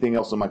have anything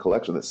else in my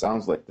collection that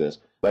sounds like this.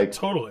 Like,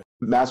 totally.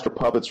 Master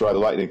Puppets, Ride the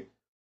Lightning.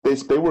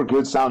 They were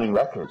good sounding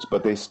records,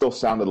 but they still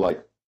sounded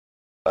like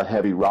a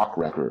heavy rock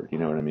record. You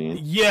know what I mean?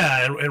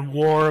 Yeah, and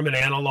warm and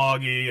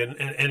analog-y, and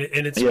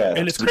it's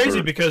super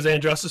crazy because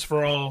And Justice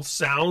for All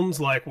sounds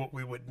like what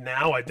we would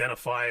now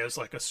identify as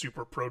like a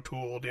super Pro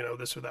Tooled,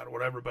 this or that or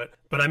whatever. But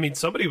I mean,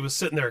 somebody was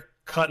sitting there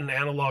cutting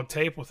analog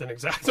tape with an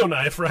X-Acto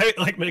knife, right?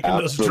 Like making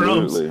those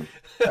drums.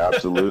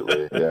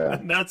 Absolutely, yeah.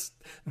 And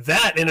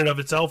that in and of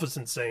itself is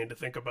insane to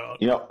think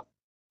about.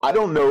 I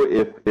don't know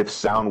if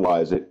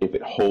sound-wise if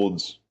it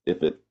holds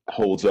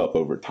up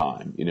over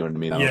time. You know what I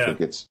mean? I don't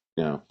think it's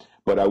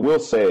But I will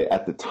say,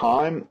 at the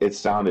time, it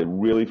sounded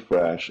really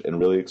fresh and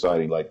really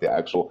exciting. Like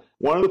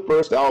one of the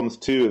first albums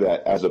too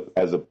that as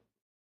a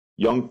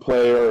young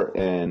player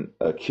and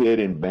a kid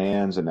in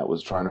bands and that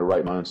was trying to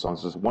write my own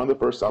songs, was one of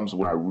the first albums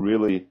when I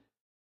really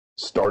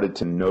started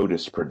to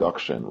notice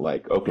production.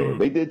 Like, okay,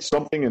 they did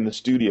something in the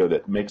studio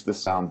that makes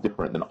this sound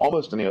different than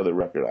almost any other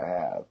record I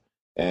have.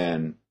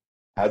 And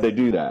how'd they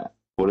do that?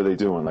 What are they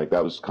doing? Like,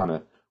 that was kind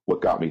of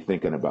what got me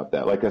thinking about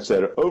that. Like I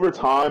said, over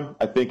time,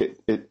 I think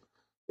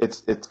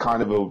it's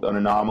kind of an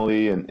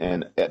anomaly,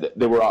 and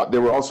they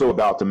were also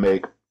about to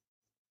make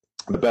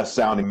the best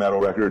sounding metal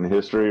record in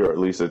history, or at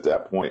least at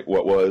that point,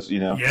 what was,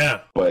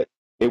 Yeah. But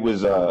it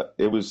was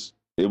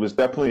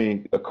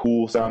definitely a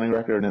cool sounding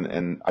record,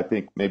 and I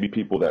think maybe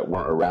people that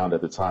weren't around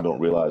at the time don't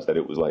realize that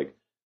it was like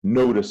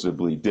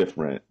noticeably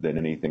different than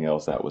anything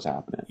else that was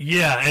happening.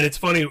 Yeah, and it's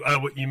funny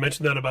what you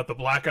mentioned that about the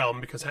Black Album,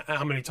 because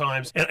how many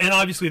times, and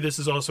obviously this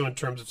is also in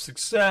terms of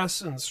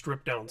success and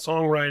stripped down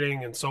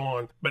songwriting and so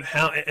on, but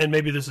and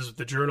maybe this is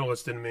the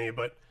journalist in me,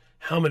 but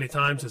how many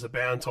times has a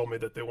band told me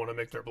that they want to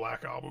make their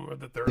Black Album, or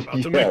that they're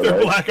about to make their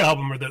Black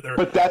Album, or that they're...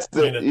 But that's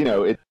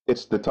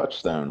it's the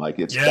touchstone, like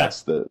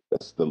that's the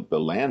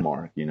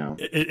landmark,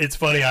 It's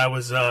funny,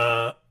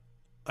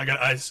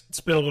 I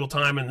spent a little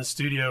time in the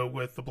studio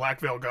with the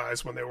Black Veil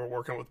guys when they were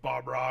working with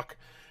Bob Rock,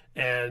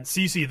 and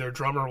Cece, their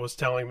drummer, was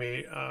telling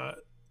me,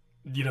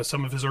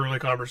 some of his early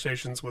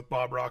conversations with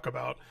Bob Rock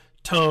about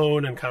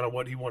tone and kind of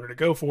what he wanted to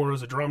go for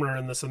as a drummer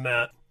and this and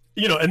that.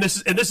 And this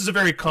is a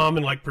very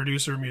common like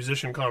producer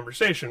musician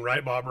conversation,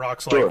 right? Bob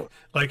Rock's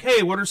like,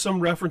 hey, what are some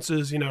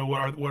references?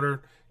 What are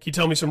can you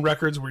tell me some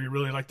records where you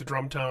really like the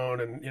drum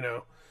tone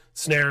and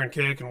snare and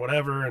kick and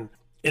whatever? And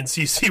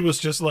CC was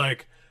just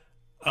like,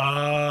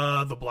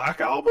 the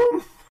Black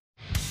Album.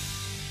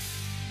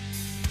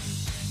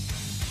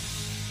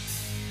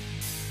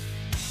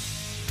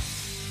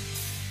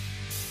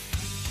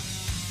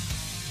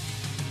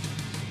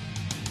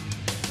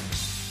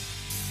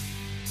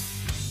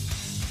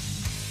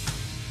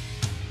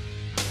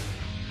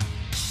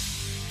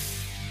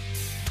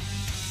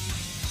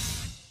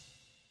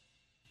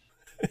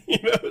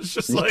 It's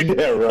just like,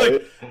 yeah, right.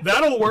 Like,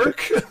 that'll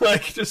work.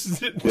 Like,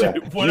 just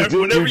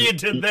whatever you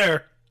did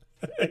there.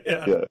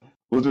 Yeah.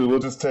 We'll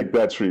just take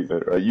that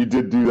treatment, right? You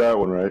did do that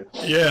one, right?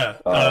 Yeah.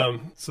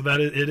 So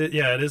that it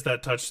is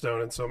that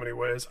touchstone in so many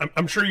ways.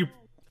 I'm sure you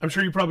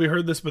probably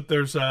heard this, but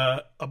there's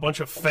a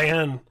bunch of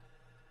fan.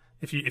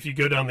 If you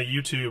go down the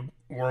YouTube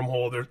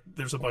wormhole,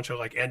 there's a bunch of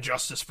like "And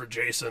Justice for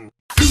Jason."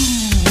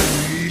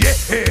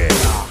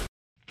 Yeah.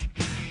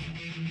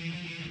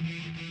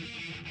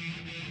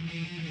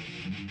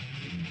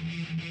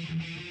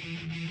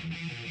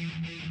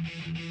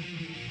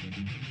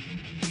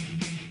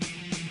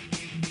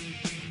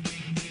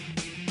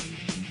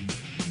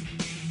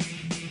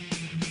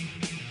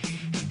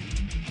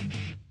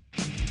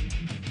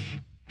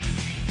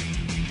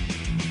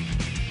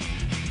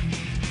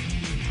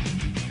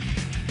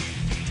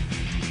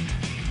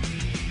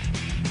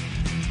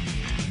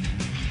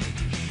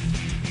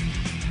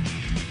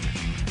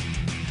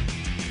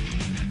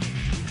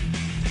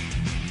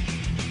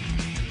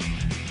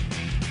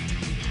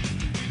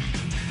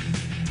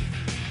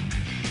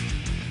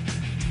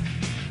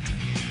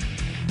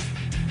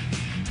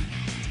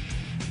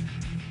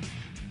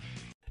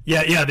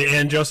 Yeah, the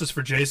 "And Justice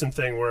for Jason"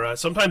 thing, where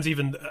sometimes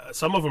even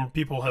some of them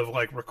people have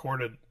like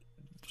recorded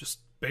just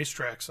bass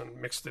tracks and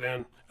mixed it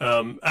in.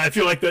 I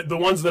feel like the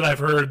ones that I've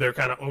heard, they're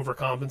kind of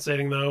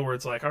overcompensating though, where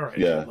it's like, all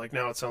right, like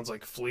now it sounds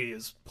like Flea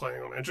is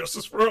playing on "And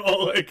Justice for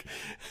All." Like,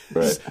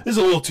 right. There's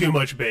a little too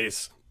much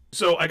bass.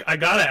 So I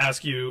gotta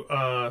ask you,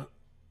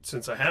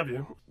 since I have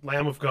you,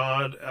 Lamb of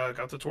God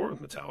got to tour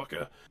with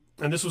Metallica.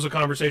 And this was a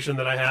conversation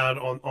that I had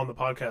on the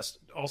podcast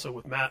also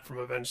with Matt from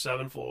Avenged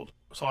Sevenfold.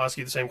 So I'll ask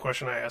you the same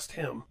question I asked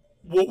him.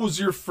 What was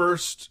your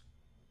first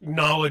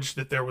knowledge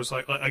that there was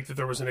like that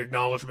there was an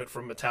acknowledgement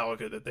from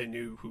Metallica that they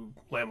knew who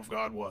Lamb of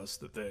God was,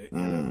 that they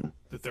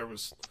that there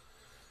was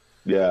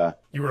you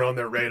were on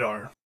their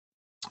radar?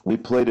 We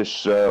played a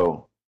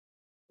show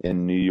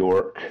in New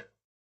York,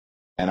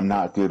 and I'm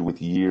not good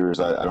with years.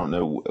 I don't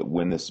know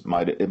when this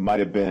might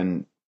have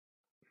been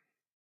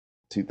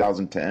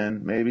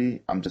 2010,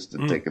 maybe. I'm just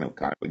taking a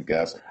kind of a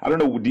guess. I don't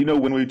know. Do you know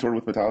when we toured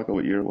with Metallica?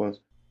 What year it was?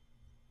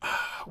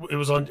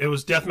 It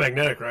was Death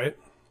Magnetic, right?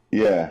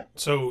 Yeah.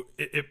 So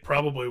it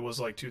probably was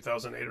like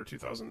 2008 or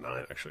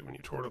 2009, actually, when you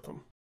toured with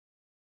them.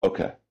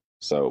 Okay.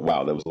 So,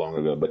 wow, that was long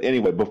ago. But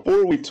anyway,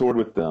 before we toured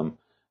with them,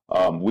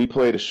 we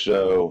played a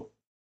show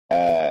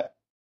at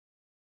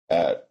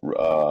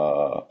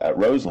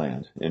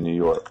Roseland in New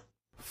York.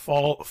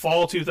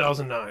 Fall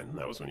 2009.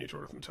 That was when you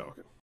toured with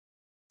Metallica.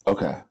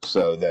 Okay,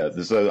 so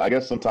I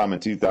guess sometime in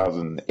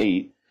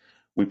 2008,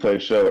 we played a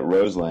show at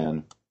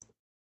Roseland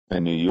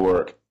in New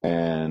York,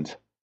 and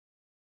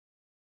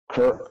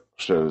Kirk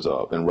shows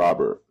up, and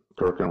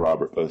Kirk and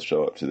Robert both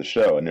show up to the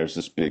show, and there's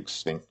this big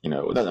stink.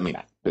 I mean,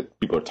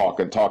 people are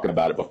talking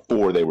about it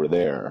before they were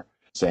there,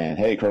 saying,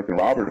 "Hey, Kirk and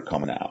Robert are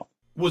coming out."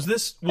 Was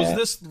this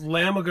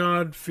Lamb of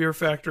God Fear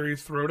Factory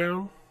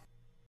Throwdown?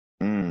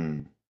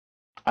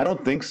 I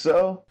don't think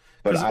so,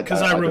 but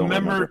because I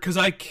remember because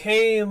I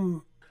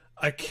came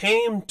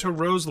to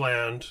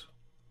Roseland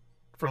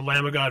for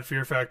Lamb of God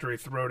Fear Factory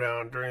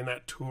Throwdown during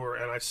that tour,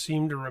 and I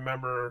seem to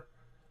remember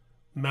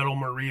Metal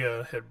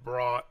Maria had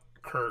brought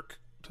Kirk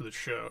to the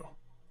show.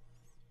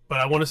 But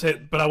I want to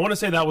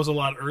say that was a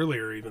lot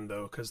earlier, even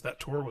though, because that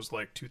tour was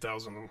like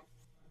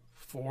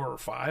 2004 or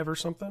 5 or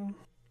something.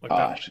 Like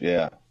Gosh, that.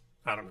 Yeah.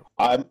 I don't know.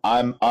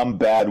 I'm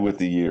bad with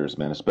the years,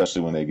 man.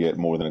 Especially when they get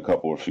more than a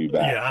couple or few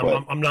back.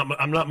 Yeah, I'm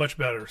not much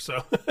better.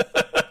 So.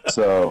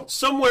 So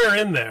somewhere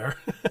in there.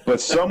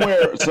 But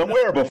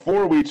somewhere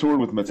before we toured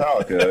with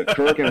Metallica,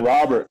 Kirk and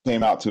Robert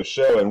came out to a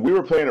show, and we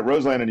were playing at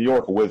Roseland in New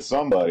York with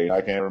somebody.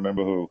 I can't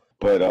remember who,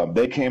 but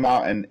they came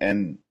out,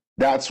 and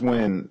that's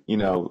when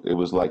it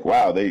was like,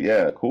 wow,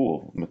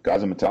 cool,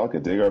 guys in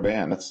Metallica dig our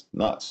band. That's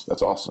nuts.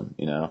 That's awesome,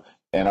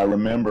 And I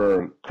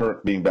remember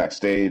Kirk being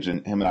backstage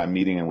and him and I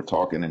meeting, and we're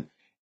talking,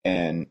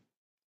 and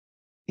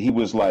he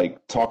was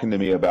like talking to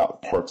me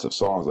about parts of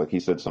songs. Like he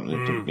said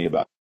something to me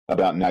about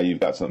Now You've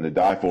Got Something to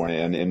Die For,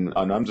 and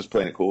I'm just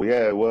playing it cool.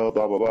 Yeah, well,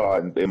 blah, blah, blah.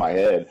 And in my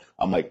head,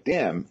 I'm like,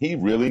 damn, he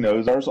really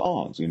knows our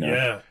songs,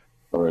 Yeah.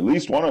 Or at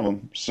least one of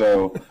them.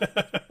 So,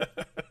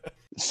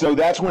 so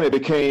that's when it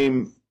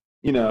became,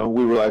 we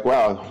were like,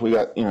 wow, we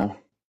got,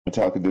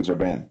 Metallica digs our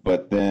band.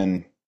 But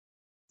then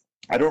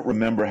I don't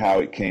remember how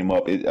it came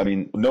up.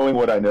 Knowing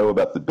what I know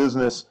about the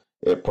business,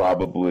 it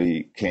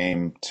probably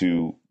came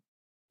to,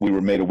 we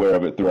were made aware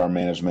of it through our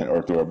management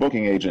or through our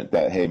booking agent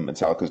that, hey,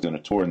 Metallica's doing a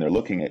tour and they're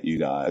looking at you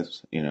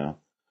guys,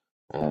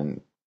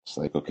 and it's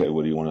like, okay,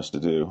 what do you want us to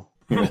do?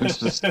 Just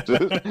sit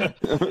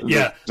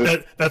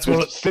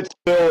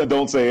still and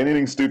don't say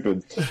anything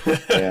stupid.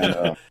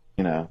 And,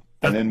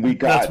 and then we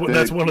got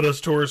that's one of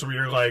those tours where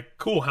you're like,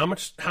 cool, how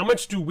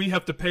much do we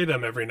have to pay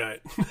them every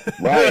night?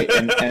 Right.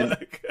 And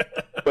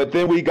but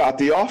then we got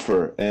the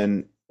offer,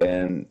 and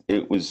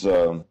it was,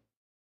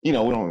 we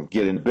don't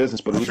get into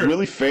business, but it was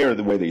really fair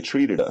the way they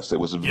treated us. It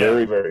was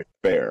very, very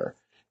fair.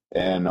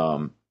 And,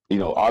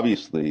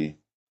 obviously,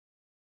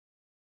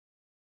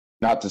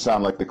 not to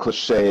sound like the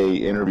cliche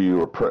interview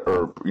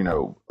or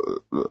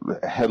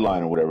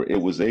headline or whatever, it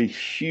was a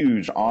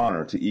huge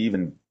honor to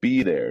even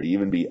be there, to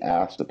even be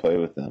asked to play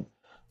with them.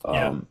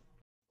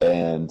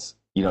 And,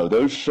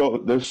 those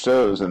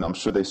shows, and I'm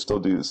sure they still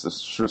do this, it's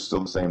sure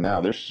still the same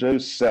now, their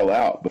shows sell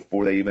out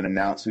before they even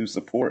announce who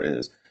support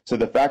is. So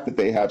the fact that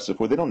they have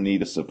support, they don't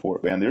need a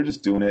support band. They're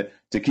just doing it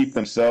to keep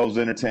themselves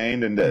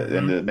entertained and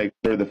to make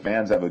sure the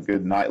fans have a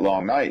good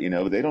long night.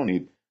 They don't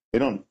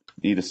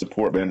need a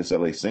support band to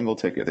sell a single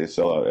ticket. They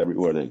sell out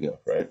everywhere they go,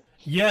 right?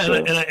 Yeah, so,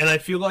 and I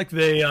feel like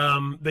they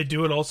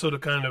do it also to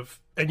kind of,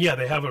 and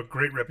they have a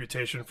great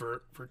reputation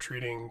for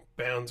treating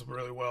bands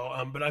really well.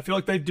 But I feel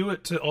like they do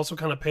it to also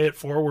kind of pay it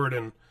forward.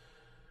 And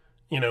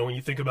when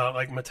you think about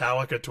like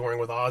Metallica touring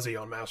with Ozzy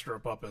on Master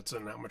of Puppets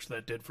and how much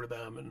that did for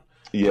them, and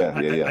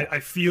I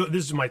feel,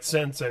 this is my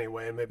sense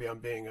anyway, and maybe I'm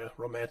being a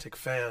romantic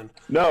fan.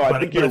 No, I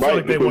think you're right. I feel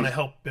like they want to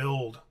help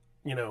build,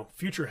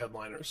 future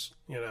headliners.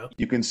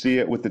 You can see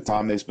it with the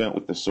time they spent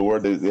with the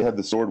Sword. They had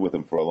the Sword with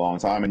them for a long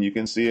time, and you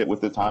can see it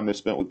with the time they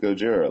spent with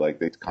Gojira. Like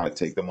they kind of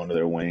take them under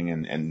their wing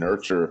and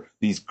nurture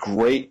these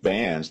great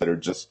bands that are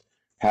just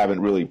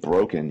haven't really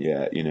broken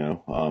yet,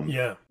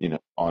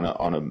 on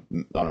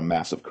a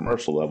massive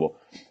commercial level.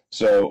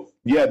 So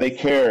they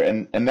care,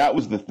 and that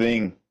was the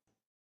thing.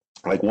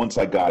 Like once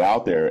I got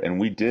out there, and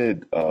we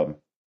did,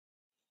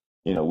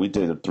 we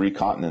did 3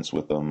 continents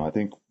with them. I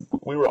think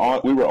we were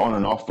on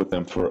and off with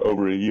them for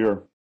over a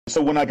year. So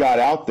when I got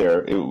out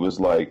there, it was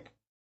like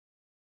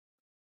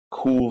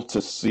cool to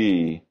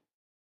see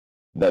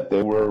that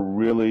they were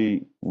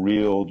really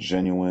real,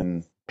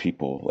 genuine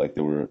people. Like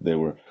they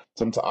were.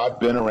 Sometimes I've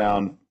been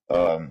around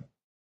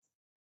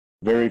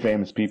very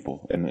famous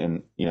people,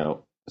 and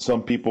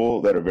some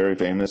people that are very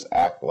famous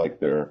act like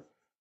they're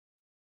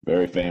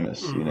very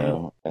famous,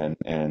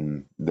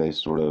 and they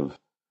sort of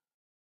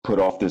put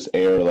off this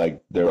air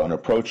like they're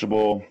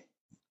unapproachable,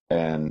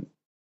 and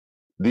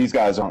these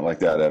guys aren't like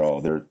that at all.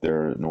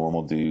 They're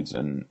normal dudes,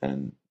 and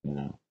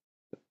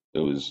it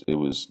was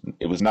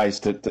nice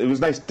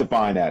to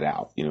find that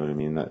out. You know what I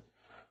mean?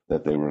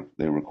 That they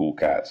were cool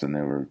cats, and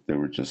they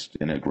were just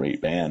in a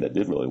great band that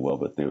did really well,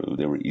 but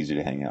they were easy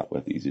to hang out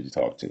with, easy to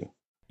talk to.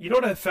 You know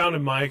what I found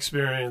in my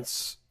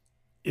experience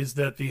is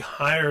that the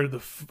higher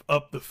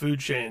up the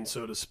food chain,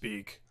 so to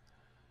speak,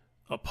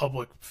 a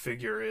public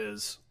figure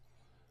is,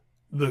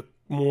 the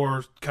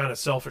more kind of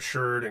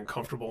self-assured and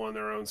comfortable in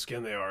their own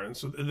skin they are, and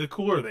so the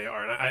cooler they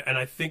are. And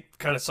I think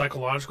kind of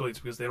psychologically it's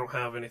because they don't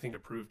have anything to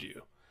prove to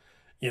you.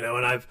 you know,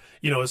 and I've,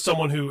 you know, as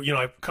someone who, you know,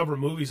 I cover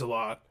movies a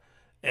lot,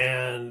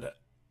 and,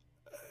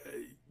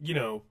 you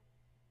know,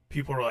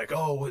 people are like,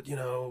 oh, what, you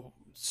know,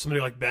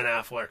 somebody like Ben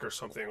Affleck or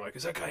something, like,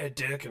 is that guy a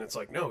dick? And it's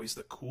like, no, he's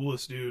the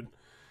coolest dude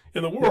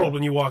in the world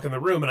when you walk in the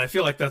room. And I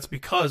feel like that's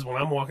because when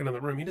I'm walking in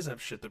the room, he doesn't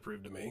have shit to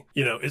prove to me.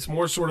 You know, it's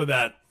more sort of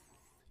that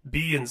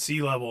B and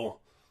C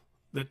level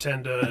that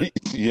tend to,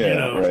 Yeah, you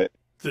know, right.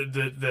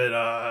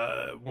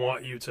 that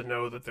want you to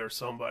know that there's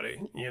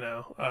somebody, you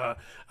know.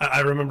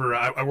 I remember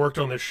I worked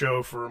on this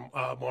show for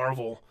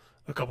Marvel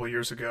a couple of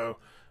years ago.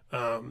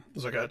 It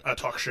was like a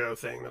talk show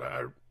thing that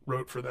I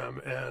wrote for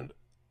them, and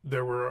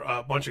there were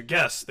a bunch of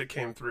guests that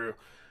came through,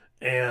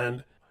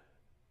 and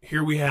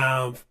here we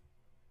have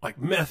like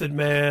Method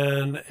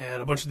Man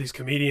and a bunch of these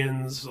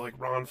comedians like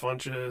Ron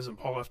Funches and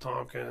Paul F.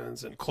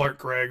 Tompkins and Clark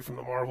Gregg from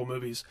the Marvel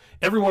movies.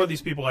 Every one of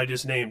these people I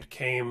just named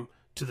came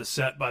to the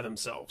set by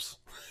themselves.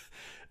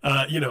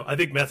 You know, I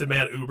think Method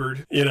Man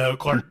Ubered. You know,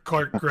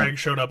 Clark Gregg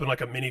showed up in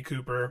like a Mini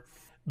Cooper.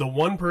 The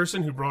one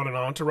person who brought an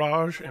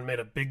entourage and made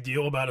a big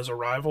deal about his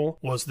arrival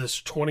was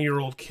this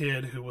 20-year-old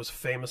kid who was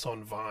famous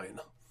on Vine.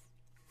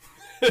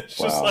 It's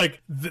just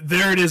like,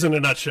 there it is in a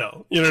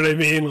nutshell. You know what I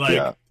mean?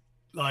 Like,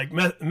 like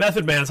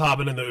Method Man's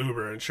hopping in the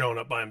Uber and showing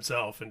up by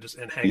himself and just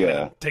hanging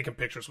out, taking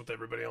pictures with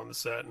everybody on the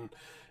set. And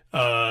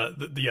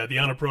the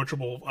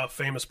unapproachable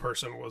famous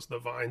person was the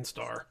Vine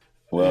star.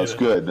 Well, it's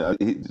good.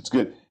 It's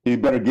good. He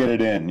better get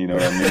it in. You know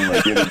what I mean?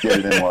 Like get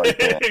it in while you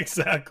can.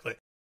 Exactly.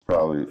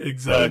 Probably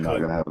not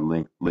going to have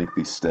a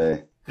lengthy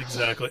stay.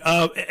 Exactly.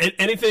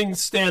 Anything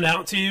stand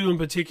out to you in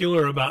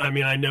particular about? I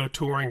mean, I know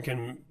touring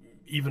can,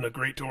 even a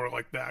great tour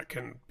like that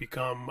can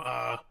become,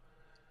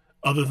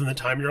 other than the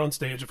time you're on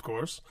stage, of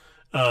course,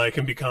 it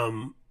can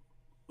become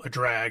a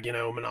drag, you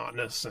know,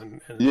 monotonous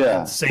and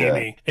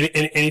samey. Yeah.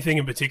 Anything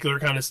in particular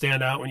kind of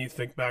stand out when you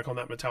think back on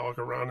that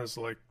Metallica run as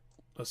like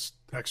a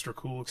extra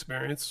cool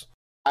experience?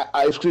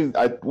 I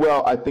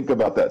think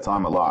about that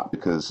time a lot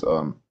because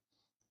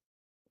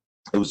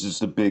it was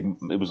just a big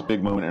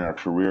moment in our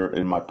career.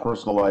 In my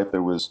personal life,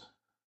 there was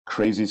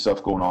crazy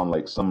stuff going on,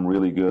 like some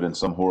really good and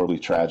some horribly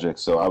tragic.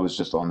 So I was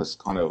just on this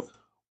kind of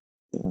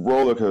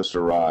roller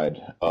coaster ride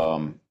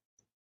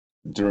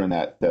during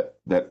that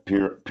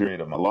period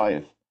of my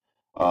life.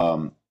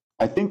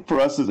 I think for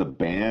us as a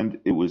band,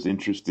 it was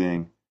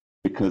interesting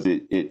because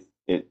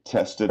it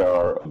tested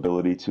our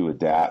ability to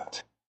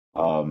adapt.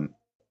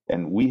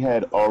 And we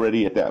had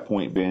already at that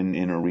point been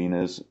in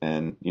arenas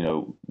and, you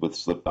know, with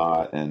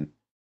Slipknot and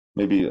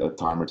maybe a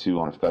time or two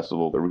on a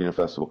festival, arena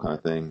festival kind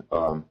of thing.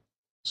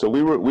 So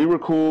we were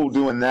cool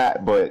doing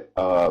that, but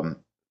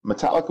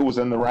Metallica was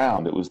in the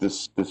round. It was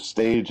this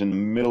stage in the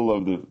middle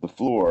of the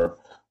floor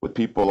with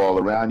people all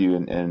around you,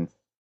 and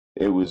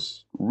it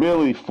was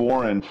really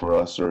foreign for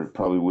us, or it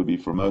probably would be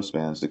for most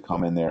bands, to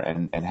come in there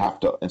and have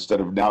to,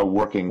 instead of now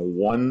working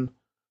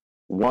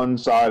one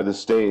side of the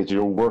stage,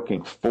 you're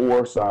working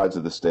four sides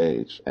of the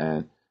stage,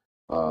 and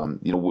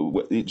you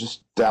know,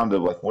 just down to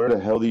like, where the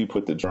hell do you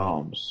put the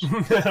drums?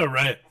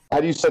 Right. How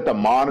do you set the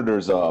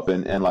monitors up,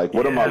 and like,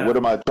 what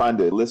am I trying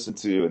to listen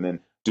to? And then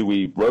do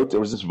we rotate?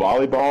 Was this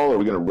volleyball? Are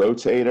we going to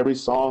rotate every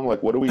song?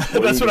 Like, what do we?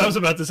 That's what I was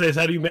about to say. Is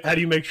how do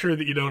you make sure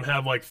that you don't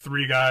have like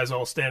three guys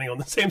all standing on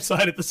the same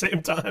side at the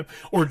same time,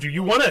 or do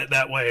you want it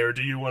that way, or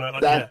do you want to?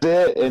 That's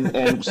it.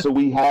 And so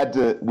we had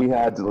to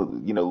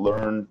you know,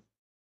 learn,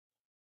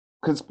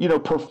 because, you know,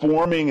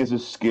 performing is a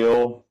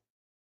skill.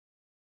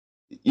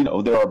 You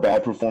know, there are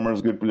bad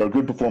performers, there are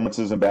good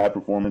performances and bad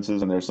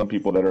performances, and there's some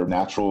people that are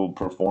natural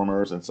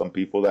performers and some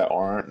people that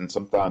aren't, and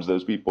sometimes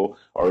those people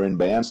are in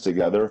bands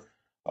together.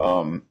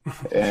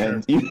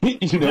 And you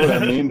know what I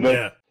mean?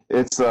 But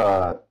it's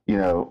you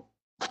know,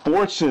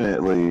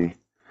 fortunately,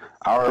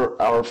 our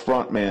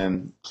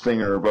frontman,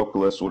 singer,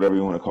 vocalist, whatever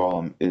you want to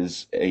call him,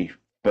 is a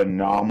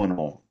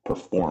phenomenal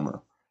performer.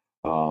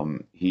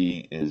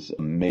 He is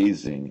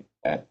amazing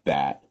at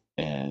that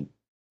and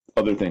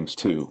other things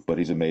too, but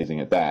he's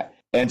amazing at that.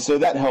 And so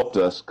that helped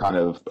us kind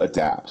of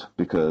adapt,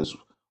 because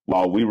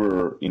while we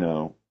were, you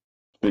know,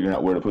 figuring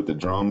out where to put the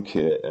drum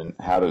kit and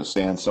how to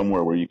stand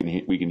somewhere where we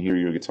can hear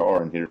your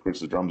guitar and hear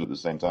Chris's drums at the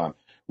same time,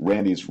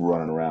 Randy's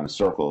running around in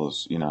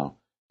circles, you know,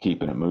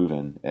 keeping it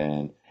moving.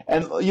 And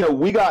you know,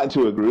 we got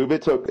into a groove.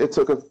 It took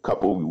a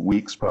couple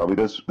weeks probably.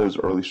 Those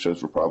early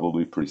shows were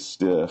probably pretty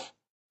stiff.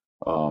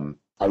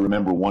 I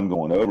remember one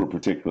going over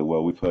particularly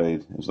well. We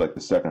played, it was like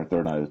the second or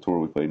third night of the tour,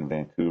 we played in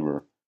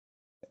Vancouver,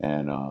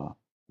 and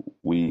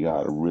we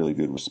got a really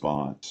good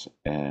response.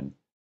 And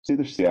it's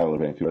either Seattle or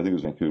Vancouver. I think it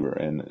was Vancouver.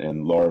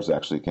 And Lars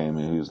actually came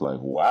in. He was like,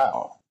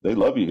 "Wow, they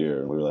love you here."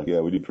 And we were like, "Yeah,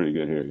 we do pretty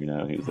good here." You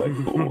know, he was like,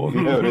 "Cool."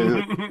 You know,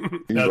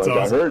 he's That's like,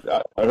 awesome.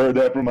 I heard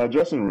that from my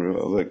dressing room.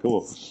 I was like,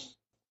 "Cool."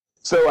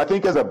 So I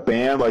think as a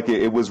band, like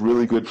it was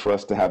really good for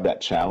us to have that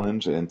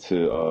challenge and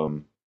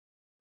to,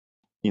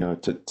 you know,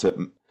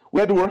 to we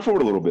had to work for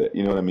it a little bit.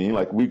 You know what I mean?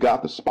 Like, we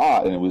got the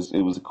spot, and it was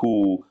a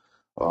cool.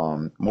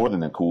 More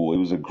than a cool, it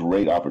was a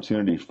great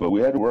opportunity, but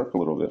we had to work a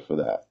little bit for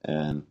that,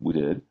 and we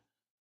did.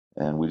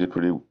 And we did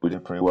pretty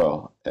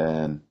well.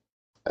 And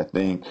I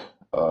think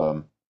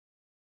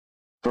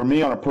for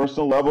me on a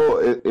personal level,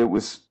 it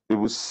was there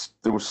was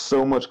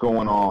so much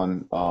going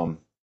on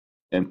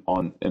in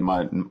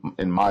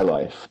my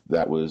life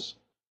that was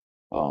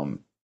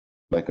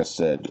like I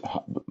said,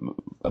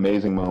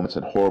 amazing moments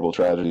and horrible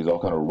tragedies all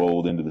kind of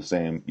rolled into the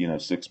same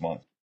 6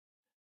 month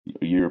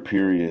year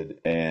period,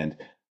 and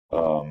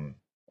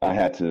I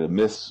had to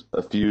miss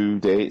a few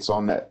dates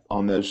on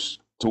those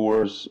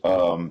tours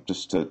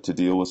just to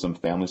deal with some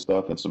family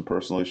stuff and some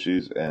personal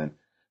issues, and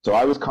so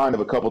I was kind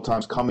of a couple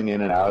times coming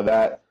in and out of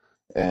that,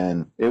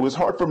 and it was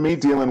hard for me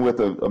dealing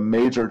with a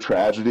major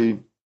tragedy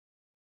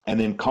and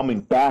then coming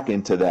back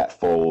into that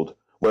fold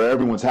where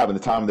everyone's having the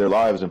time of their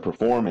lives and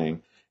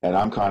performing, and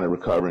I'm kind of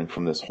recovering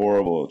from this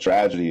horrible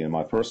tragedy in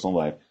my personal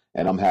life,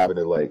 and I'm having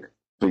to like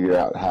figure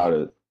out how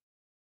to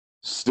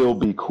still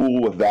be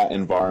cool with that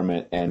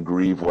environment and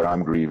grieve what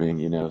I'm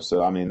grieving.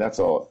 So I mean, that's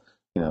all,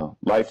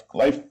 life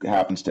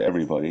happens to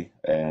everybody,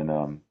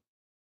 and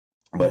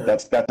but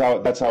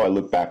that's how I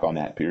look back on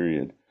that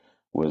period.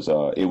 Was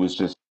it was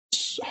just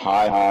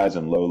high highs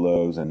and low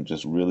lows and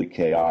just really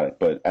chaotic,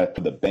 but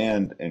for the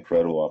band,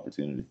 incredible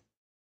opportunity.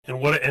 And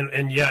what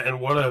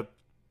a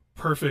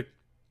perfect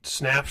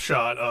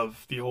snapshot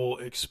of the whole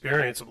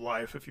experience of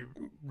life, if you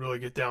really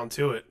get down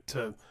to it,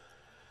 to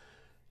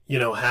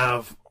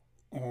have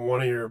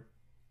one of your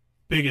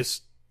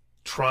biggest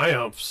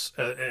triumphs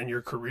in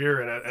your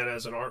career and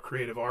as an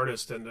creative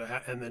artist, and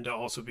then to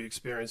also be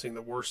experiencing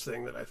the worst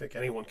thing that I think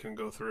anyone can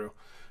go through.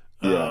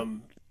 Yeah.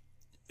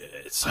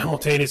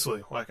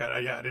 Simultaneously. Like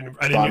I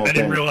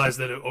didn't realize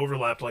that it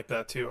overlapped like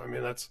that too. I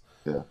mean, that's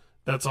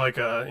like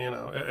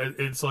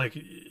it's like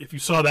if you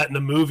saw that in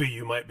a movie,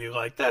 you might be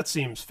like, that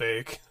seems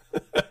fake.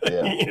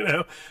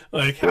 Yeah.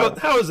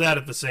 How is that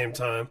at the same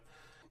time?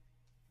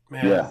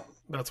 Man, yeah,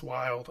 that's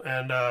wild.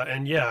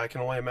 And yeah, I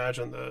can only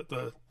imagine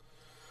the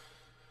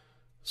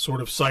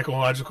sort of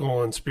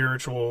psychological and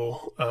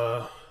spiritual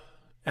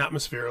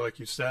atmosphere, like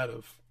you said,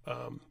 of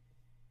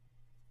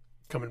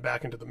coming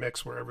back into the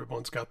mix where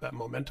everyone's got that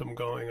momentum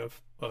going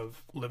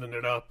of living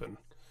it up, and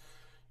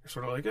you're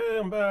sort of like, hey,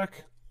 I'm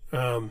back.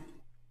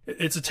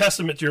 It's a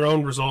testament to your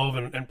own resolve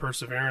and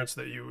perseverance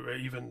that you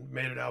even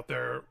made it out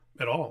there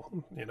at all.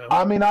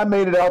 I mean, I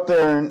made it out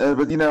there,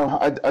 but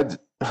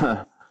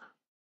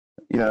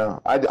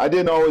I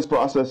didn't always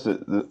process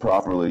it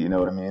properly. You know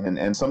what I mean?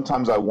 And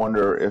sometimes I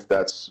wonder if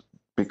that's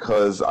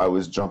because I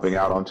was jumping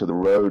out onto the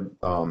road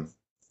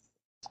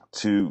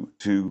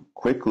too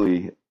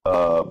quickly.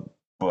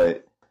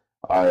 But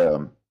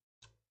I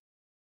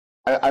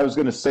was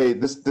going to say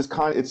it's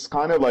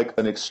kind of like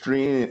an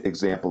extreme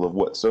example of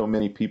what so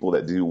many people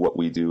that do what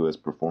we do as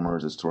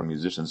performers, as touring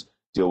musicians,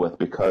 deal with,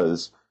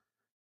 because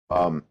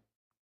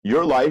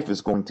your life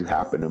is going to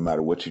happen no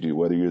matter what you do,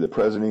 whether you're the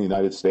president of the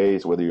United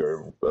States, whether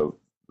you're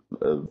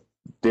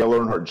Dale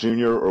Earnhardt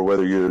Jr., or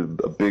whether you're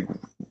a big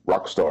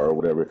rock star or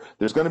whatever.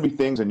 There's going to be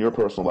things in your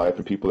personal life,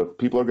 and people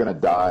are going to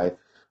die,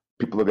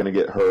 people are going to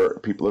get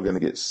hurt, people are going to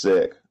get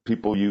sick,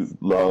 people you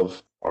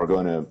love are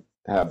going to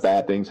have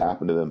bad things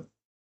happen to them.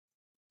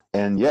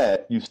 And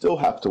yet you still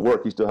have to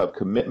work. You still have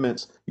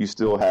commitments. You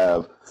still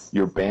have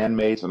your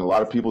bandmates and a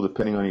lot of people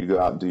depending on you to go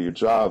out and do your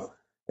job.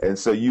 And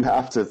so you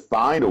have to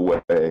find a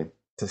way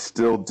to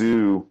still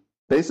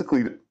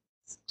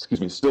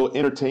still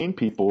entertain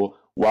people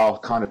while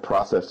kind of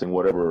processing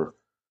whatever,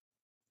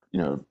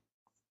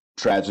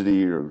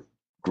 tragedy or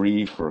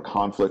grief or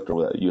conflict or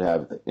what you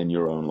have in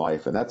your own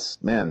life. And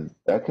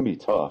that can be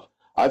tough.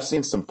 I've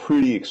seen some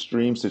pretty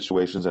extreme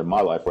situations in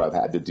my life where I've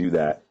had to do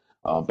that,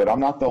 but I'm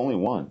not the only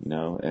one,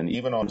 and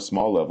even on a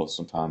small level,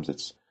 sometimes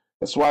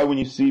that's why when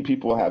you see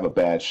people have a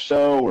bad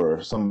show,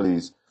 or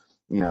somebody's,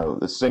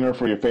 the singer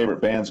for your favorite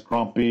band's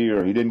grumpy,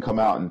 or he didn't come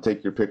out and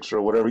take your picture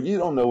or whatever, you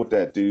don't know what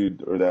that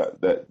dude or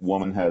that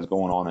woman has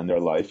going on in their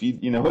life.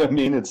 You know what I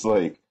mean? It's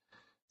like,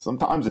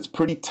 sometimes it's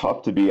pretty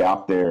tough to be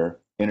out there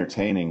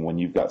entertaining when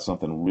you've got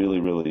something really,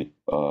 really,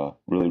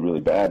 really,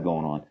 really bad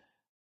going on.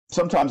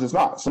 Sometimes it's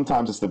not.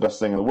 Sometimes it's the best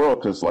thing in the world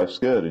because life's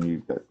good and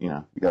you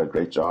got a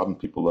great job and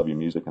people love your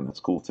music, and that's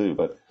cool too.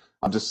 But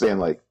I'm just saying,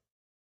 like,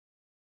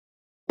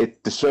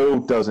 the show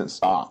doesn't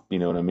stop. You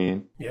know what I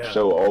mean? Yeah. The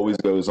show always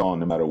goes on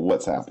no matter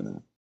what's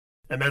happening.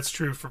 And that's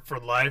true for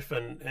life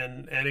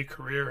and any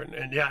career.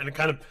 And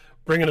kind of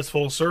bringing us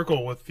full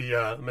circle with the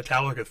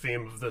Metallica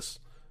theme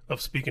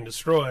of Speak and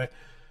Destroy.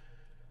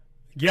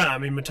 Yeah, I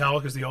mean,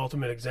 Metallica is the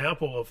ultimate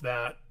example of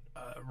that,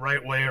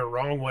 right way or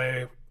wrong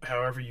way,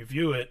 however you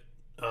view it.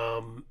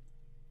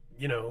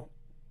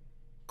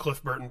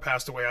 Cliff Burton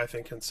passed away, I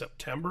think, in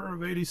September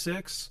of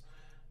 '86,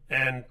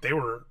 and they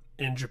were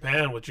in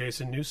Japan with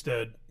Jason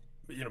Newsted,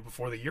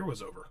 before the year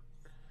was over.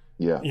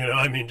 Yeah.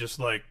 I mean, just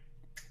like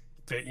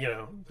they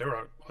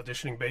were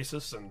auditioning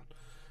basis and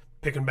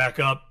picking back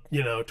up,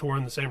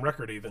 touring the same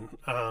record even.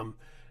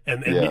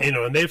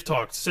 And they've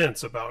talked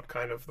since about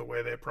kind of the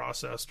way they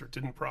processed or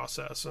didn't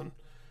process, and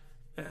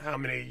how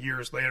many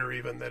years later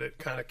even that it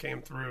kind of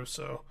came through.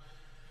 So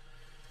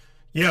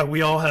yeah,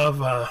 we all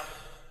have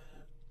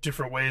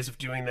different ways of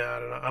doing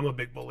that, and I'm a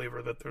big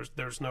believer that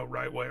there's no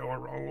right way or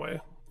wrong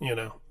way.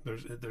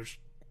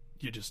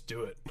 just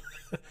do it.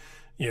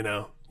 You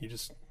know, you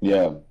just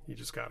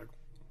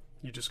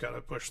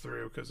gotta push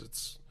through, because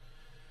it's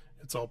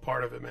all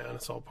part of it, man.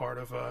 It's all part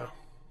of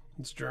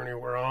this journey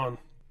we're on.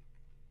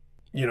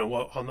 You know,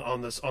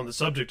 on the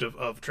subject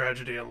of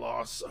tragedy and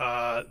loss,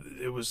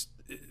 it was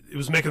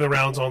making the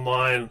rounds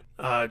online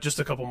just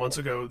a couple months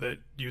ago that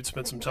you'd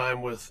spent some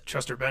time with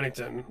Chester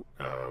Bennington,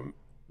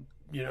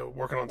 you know,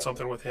 working on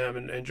something with him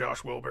and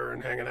Josh Wilbur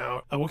and hanging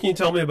out. What can you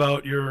tell me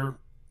about your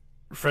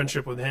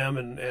friendship with him?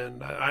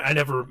 And I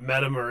never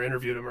met him or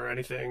interviewed him or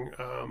anything.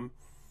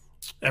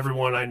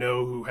 Everyone I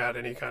know who had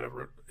any kind of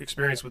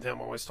experience with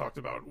him always talked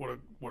about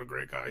what a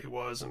great guy he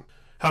was, and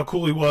how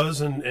cool he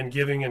was, and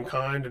giving and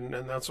kind, and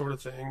that sort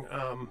of thing.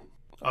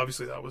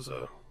 Obviously that was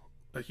a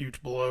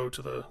huge blow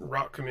to the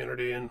rock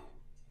community and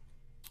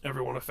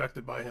everyone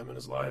affected by him in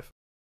his life.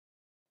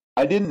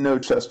 I didn't know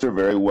Chester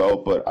very well,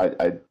 but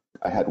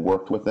I had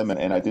worked with him,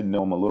 and I did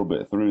know him a little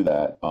bit through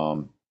that.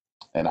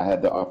 And I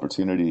had the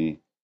opportunity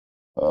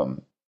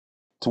to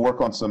work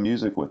on some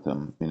music with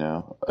him, you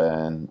know,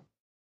 and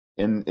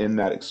in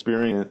that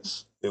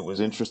experience, it was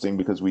interesting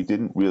because we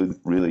didn't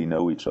really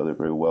know each other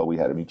very well. We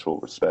had a mutual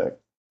respect.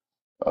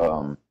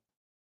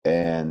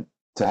 And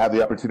to have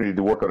the opportunity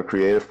to work on a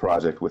creative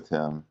project with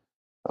him,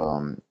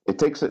 it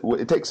takes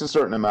a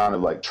certain amount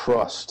of like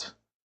trust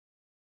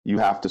you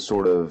have to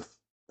sort of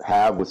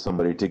have with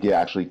somebody to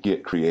actually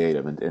get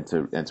creative and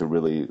to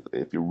really,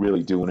 if you're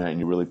really doing it and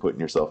you're really putting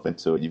yourself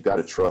into it, you've got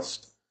to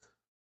trust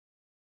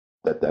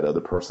that other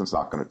person's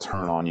not going to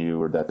turn on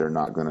you, or that they're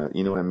not going to,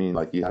 you know what I mean?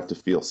 Like, you have to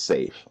feel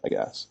safe, I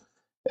guess.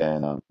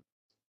 And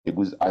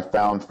I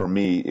found for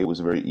me, it was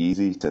very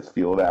easy to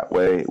feel that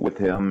way with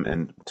him,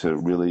 and to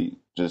really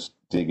just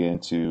dig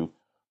into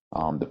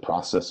the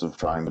process of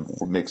trying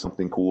to make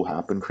something cool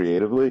happen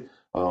creatively,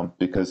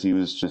 because he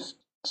was just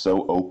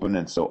so open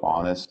and so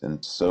honest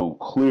and so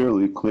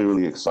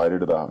clearly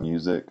excited about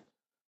music.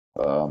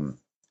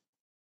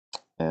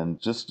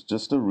 And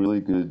just a really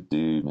good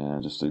dude,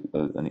 man. Just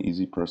an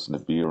easy person to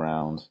be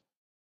around.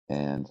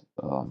 And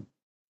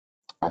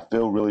I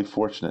feel really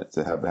fortunate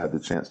to have had the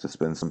chance to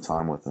spend some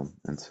time with him,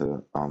 and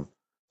to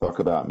talk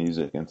about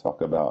music, and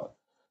talk about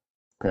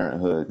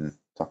parenthood, and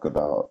talk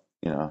about,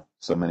 you know,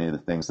 so many of the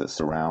things that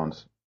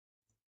surround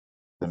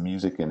the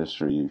music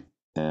industry.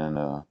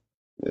 And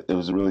it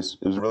was a really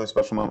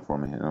special moment for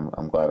me, and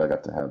I'm glad I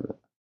got to have it.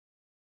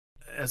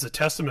 As a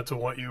testament to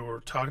what you were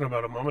talking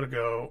about a moment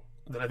ago,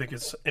 that I think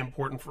it's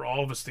important for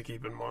all of us to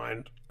keep in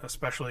mind,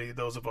 especially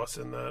those of us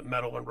in the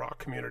metal and rock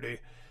community.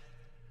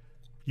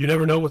 You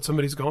never know what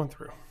somebody's going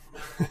through.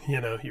 You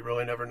know, you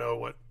really never know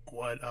what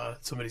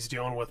somebody's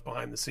dealing with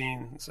behind the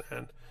scenes,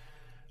 and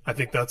I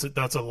think that's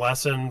a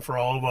lesson for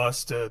all of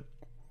us, to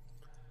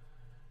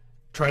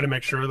try to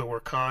make sure that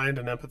we're kind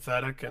and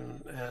empathetic,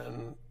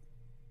 and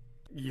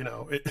you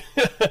know,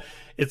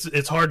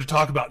 it's hard to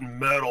talk about in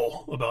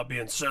metal about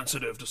being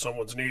sensitive to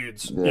someone's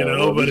needs, you know,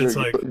 well, but it's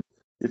like,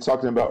 you're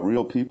talking about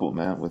real people,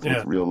 man, with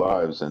real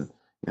lives. And,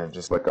 you know,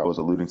 just like I was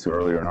alluding to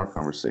earlier in our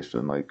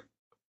conversation, like,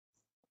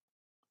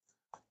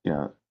 you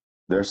know,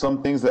 there are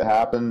some things that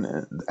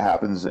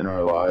happens in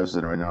our lives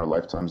and in our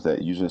lifetimes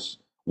that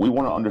we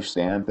want to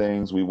understand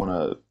things. We want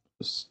to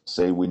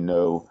say we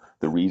know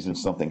the reason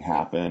something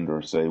happened,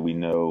 or say we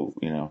know,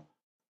 you know,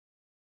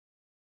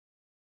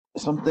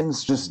 some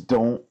things just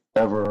don't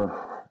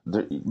ever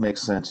make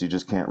sense. You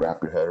just can't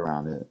wrap your head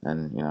around it.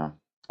 And, you know,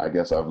 I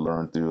guess I've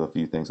learned through a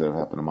few things that have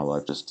happened in my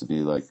life just to be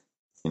like,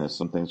 you know,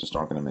 some things just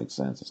aren't going to make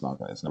sense. It's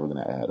never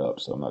going to add up.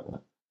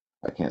 So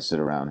I can't sit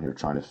around here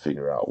trying to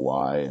figure out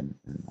why. And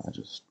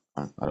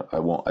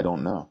I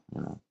don't know,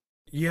 you know?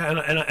 Yeah.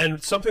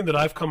 And something that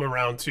I've come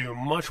around to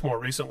much more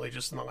recently,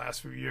 just in the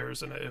last few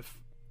years, and if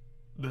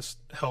this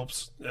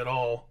helps at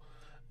all,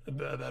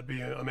 that'd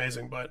be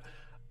amazing. But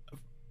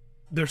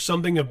there's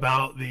something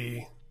about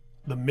the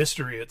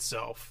mystery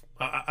itself.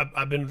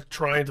 I've been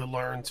trying to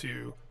learn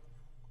to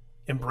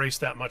embrace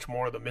that much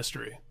more, the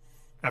mystery,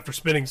 after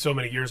spending so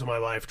many years of my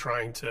life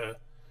trying to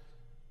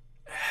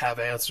have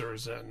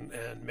answers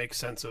and make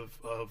sense of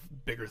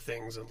bigger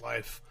things in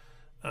life.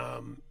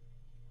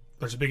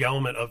 There's a big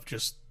element of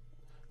just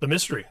the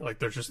mystery. Like,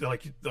 there's just,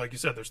 like you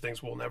said, there's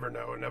things we'll never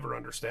know and never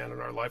understand in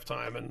our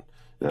lifetime, and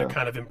to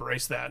kind of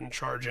embrace that and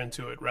charge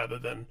into it rather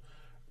than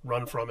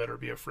run from it or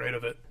be afraid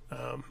of it.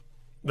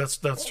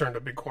 That's turned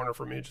a big corner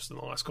for me just in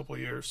the last couple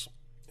of years.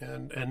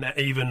 And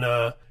even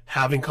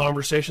having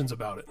conversations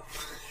about it,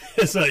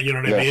 is you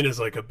know what I mean, is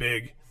like a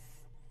big.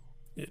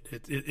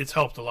 It's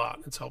helped a lot.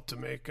 It's helped to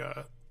make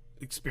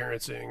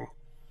experiencing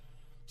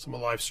some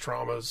of life's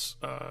traumas,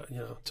 you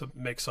know, to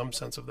make some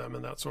sense of them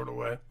in that sort of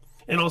way,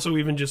 and also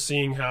even just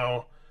seeing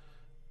how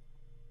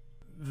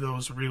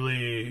those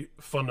really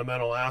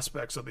fundamental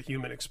aspects of the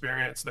human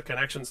experience, the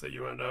connections that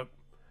you end up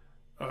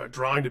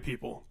drawing to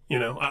people. You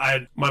know,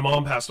 my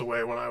mom passed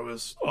away when I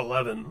was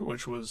 11,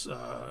 which was.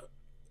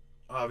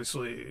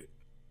 Obviously,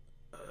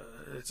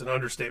 it's an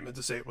understatement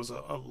to say it was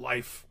a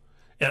life,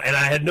 and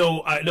I had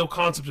no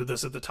concept of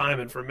this at the time,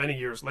 and for many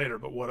years later.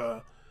 But what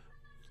a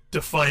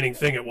defining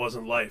thing it was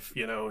in life,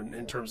 you know,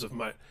 in terms of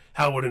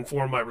how it would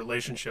inform my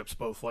relationships,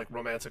 both like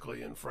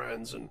romantically and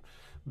friends and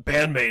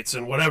bandmates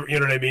and whatever, you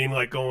know what I mean,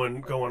 like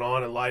going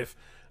on in life.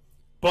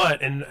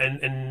 But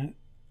and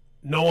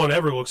no one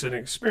ever looks at an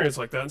experience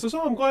like that and says,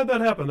 "Oh, I'm glad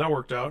that happened. That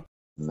worked out."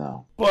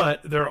 No.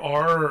 But there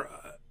are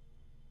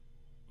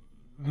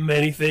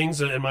many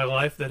things in my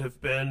life that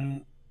have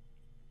been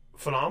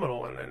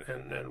phenomenal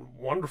and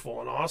wonderful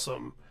and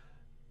awesome,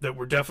 that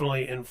were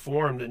definitely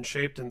informed and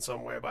shaped in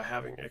some way by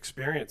having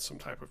experienced some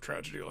type of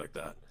tragedy like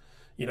that.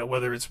 You know,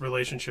 whether it's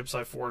relationships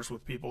I forged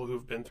with people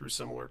who've been through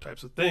similar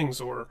types of things,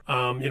 or,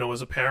 you know,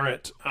 as a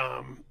parent,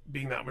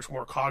 being that much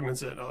more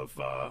cognizant of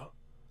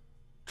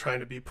trying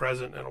to be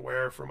present and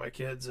aware for my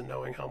kids, and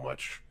knowing how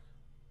much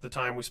the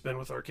time we spend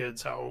with our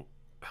kids, how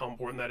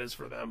important that is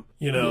for them,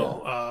 you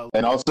know. Yeah.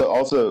 And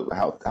also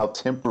how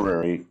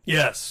temporary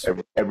yes,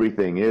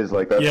 everything is.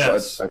 Like that's,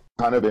 yes. I've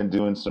kind of been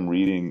doing some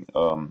reading,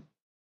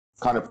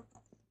 kind of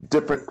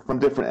from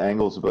different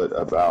angles, but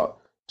about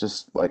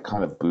just like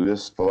kind of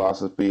Buddhist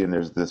philosophy, and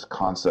there's this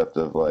concept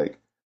of like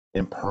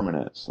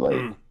impermanence,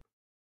 like,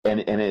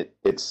 and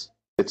it's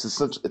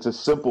a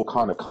simple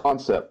kind of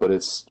concept, but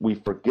we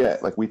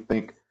forget, like we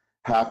think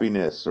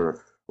happiness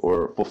or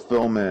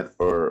fulfillment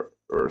or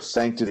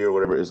sanctity or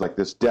whatever is like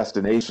this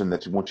destination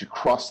that once you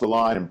cross the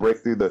line and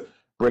break through the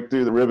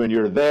ribbon,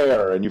 you're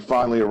there and you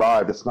finally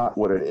arrived. It's not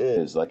what it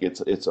is. Like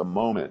it's a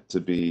moment to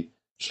be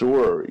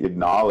sure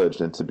acknowledged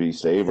and to be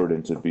savored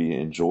and to be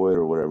enjoyed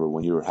or whatever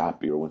when you're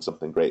happy or when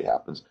something great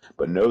happens.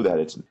 But know that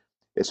it's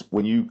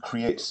when you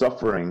create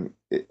suffering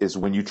is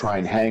when you try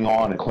and hang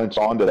on and clench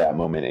onto that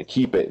moment and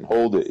keep it and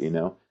hold it, you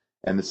know.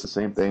 And it's the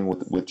same thing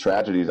with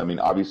tragedies. I mean,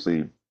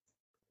 obviously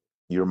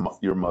your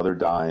mother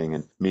dying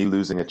and me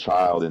losing a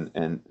child,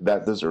 and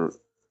that those are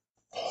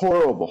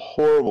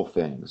horrible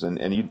things,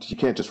 and you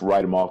can't just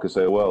write them off and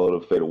say, well, it'll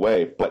fade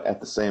away. But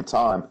at the same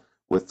time,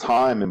 with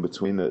time in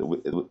between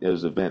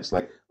those events,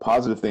 like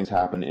positive things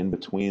happen in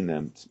between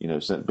them, you know,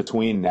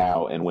 between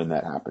now and when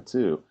that happened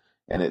too.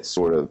 And it's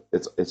sort of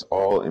it's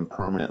all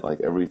impermanent, like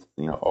you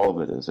know, all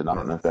of it is. And I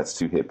don't know if that's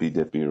too hippy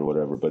dippy or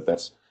whatever, but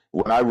that's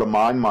when I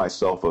remind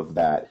myself of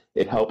that,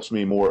 it helps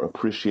me more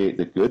appreciate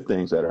the good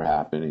things that are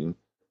happening,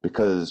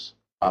 because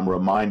I'm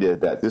reminded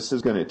that this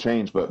is going to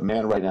change, but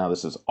man, right now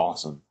this is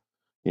awesome,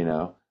 you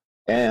know.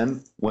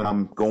 And when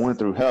I'm going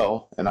through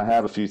hell, and I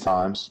have a few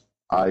times,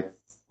 I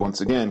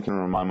once again can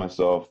remind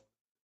myself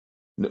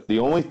the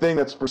only thing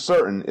that's for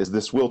certain is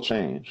this will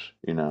change,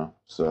 you know.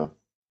 So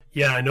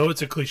yeah, I know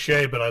it's a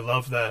cliche, but I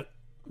love that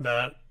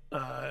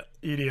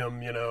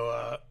idiom, you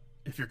know,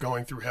 if you're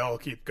going through hell,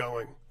 keep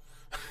going.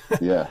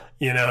 Yeah.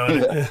 You know,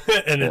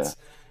 and it's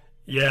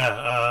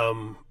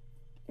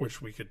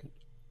which we could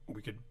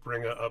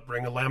bring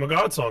a Lamb of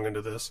God song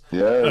into this.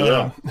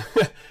 Yeah.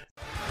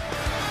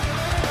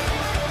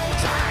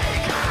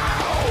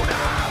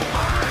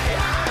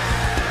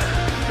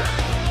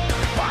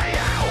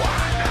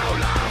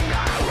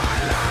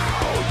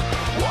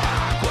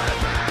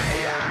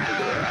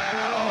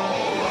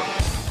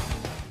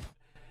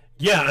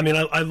 Yeah, I mean,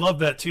 I love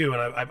that too,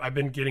 and I've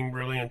been getting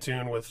really in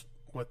tune with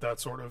that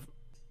sort of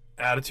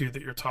attitude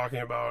that you're talking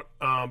about,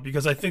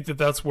 because I think that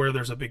that's where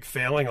there's a big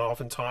failing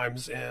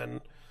oftentimes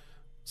in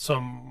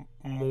some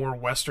more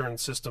Western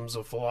systems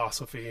of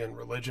philosophy and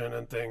religion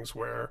and things,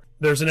 where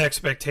there's an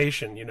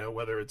expectation, you know,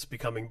 whether it's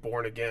becoming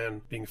born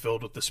again, being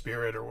filled with the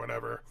Spirit or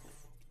whatever,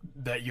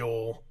 that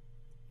you'll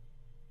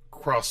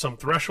cross some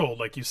threshold,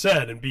 like you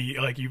said, and be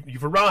like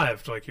you've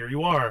arrived, like here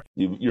you are.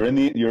 You're in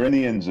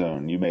the end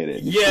zone. You made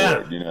it. You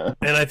scored, you know.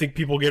 And I think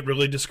people get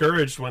really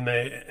discouraged when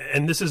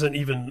and this isn't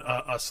even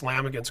a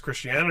slam against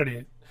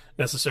Christianity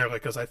necessarily,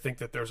 because I think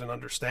that there's an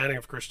understanding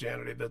of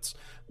Christianity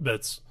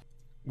that's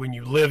when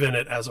you live in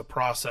it as a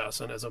process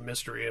and as a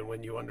mystery, and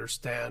when you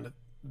understand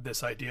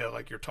this idea,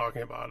 like you're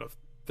talking about, of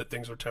that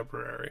things are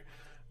temporary,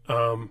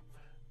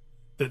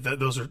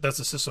 that's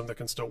a system that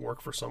can still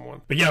work for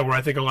someone. But yeah, where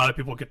I think a lot of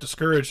people get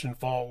discouraged and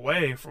fall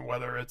away from,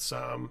 whether it's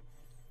some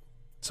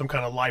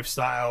kind of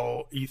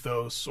lifestyle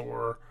ethos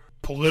or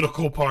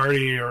political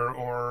party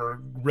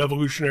or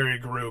revolutionary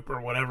group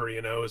or whatever,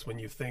 you know, is when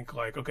you think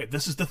like, okay,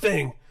 this is the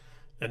thing,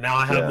 and now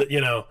I have the,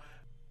 you know,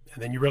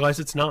 and then you realize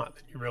it's not.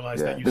 You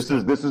realize that this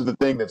is the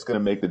thing that's going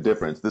to make the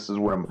difference. This is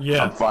where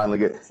I'm finally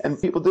getting.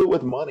 And people do it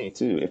with money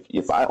too.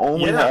 If I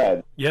only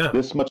had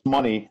this much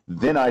money,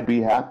 then I'd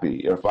be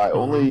happy. Or if I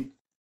only,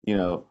 you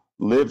know,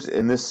 lived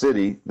in this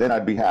city, then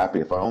I'd be happy.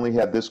 If I only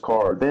had this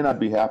car, then I'd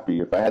be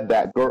happy. If I had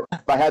that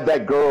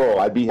girl,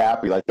 I'd be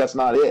happy. Like that's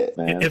not it,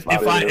 man.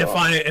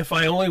 If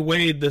I only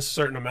weighed this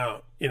certain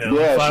amount, you know,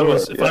 if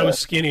I was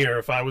skinnier,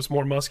 if I was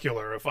more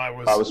muscular, if I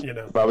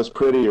was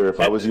prettier, if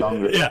I was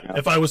younger, you know?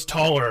 If I was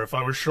taller, if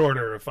I was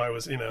shorter, if I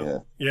was, you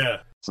know,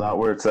 it's not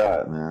where it's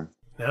at, man.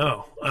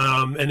 No,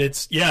 and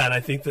it's and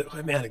I think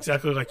that, man,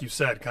 exactly like you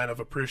said, kind of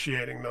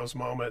appreciating those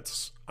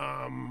moments.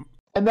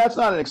 And that's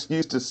not an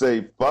excuse to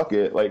say fuck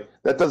it. Like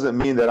that doesn't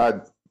mean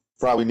that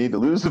probably need to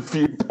lose a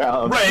few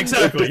pounds. Right,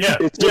 exactly. Yeah,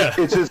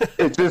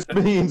 It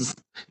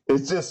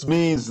just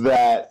means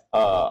that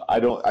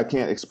I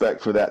can't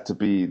expect for that to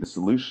be the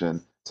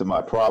solution to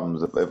my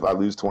problems. If I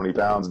lose 20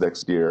 pounds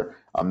next year,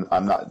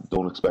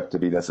 don't expect to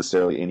be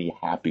necessarily any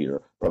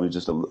happier. Probably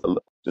just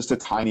a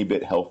tiny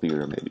bit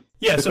healthier, maybe.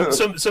 Yeah, some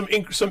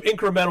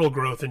incremental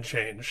growth and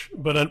change,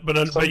 but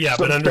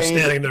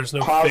understanding there's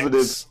no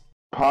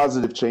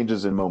positive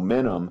changes in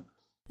momentum.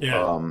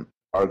 Yeah.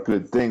 Are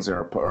good things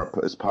and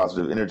is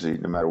positive energy,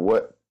 no matter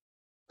what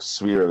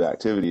sphere of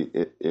activity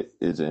it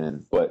is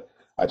in. But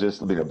I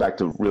just, back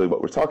to really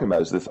what we're talking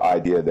about is this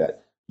idea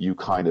that you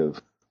kind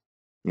of,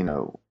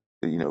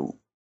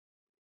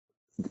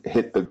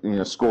 hit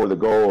the, score the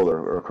goal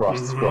or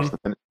cross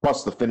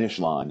the finish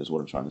line is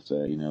what I'm trying to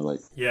say.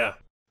 Yeah.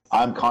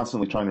 I'm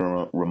constantly trying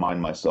to remind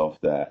myself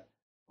that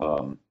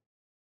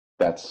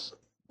that's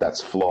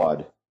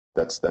flawed.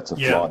 That's a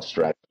flawed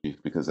strategy,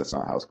 because that's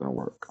not how it's going to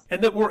work.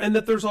 And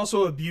that there's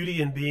also a beauty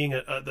in being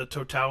the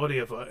totality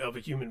of a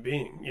human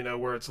being.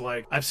 Where it's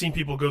like I've seen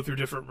people go through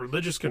different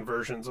religious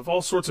conversions of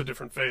all sorts of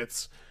different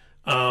faiths,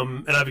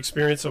 and I've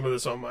experienced some of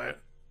this in my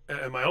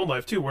own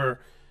life too. Where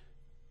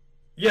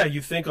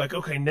you think like,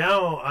 okay,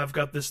 now I've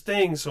got this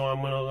thing, so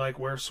I'm gonna like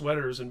wear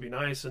sweaters and be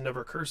nice and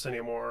never curse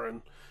anymore,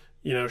 and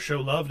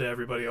show love to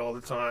everybody all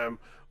the time.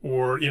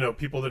 Or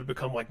people that have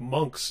become like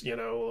monks,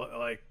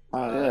 like.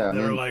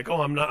 They're like,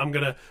 oh, I'm not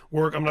gonna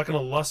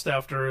lust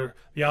after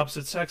the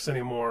opposite sex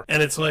anymore.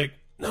 And it's like,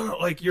 no,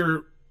 like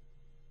you're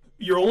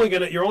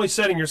only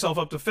setting yourself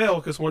up to fail,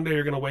 because one day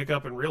you're gonna wake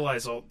up and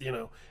realize all,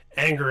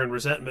 anger and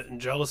resentment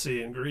and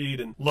jealousy and greed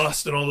and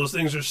lust and all those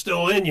things are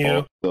still in you.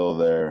 All still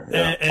there.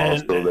 Yeah, all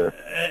still there.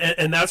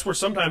 And that's where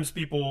sometimes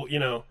people,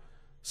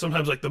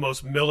 sometimes like the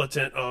most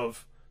militant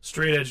of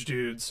straight edge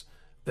dudes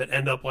that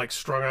end up like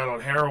strung out on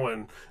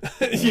heroin,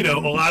 a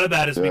lot of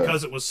that is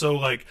because it was so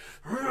like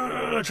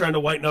trying to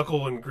white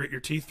knuckle and grit your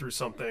teeth through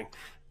something,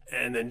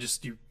 and then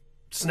just you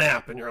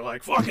snap and you're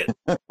like, fuck it,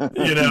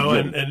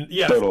 and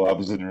total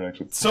opposite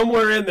direction.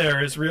 Somewhere in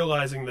there is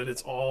realizing that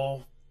it's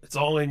all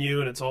in you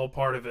and it's all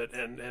part of it,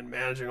 and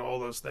managing all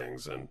those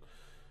things and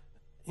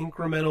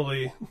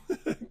incrementally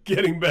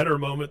getting better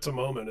moment to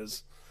moment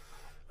is.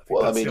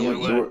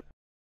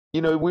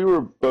 You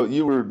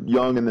were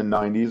young in the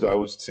 90s. I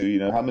was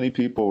too. How many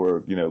people were,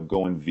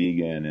 going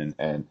vegan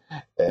and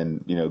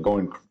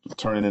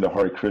turning into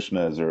Hare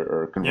Krishnas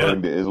or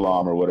converting to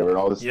Islam or whatever, and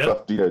all this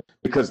stuff,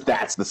 because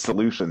that's the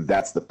solution.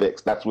 That's the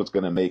fix. That's what's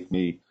going to make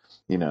me,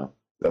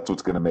 that's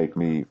what's going to make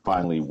me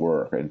finally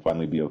work and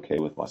finally be okay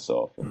with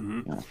myself.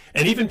 And,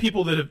 and even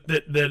people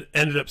that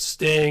ended up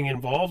staying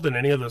involved in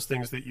any of those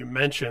things that you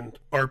mentioned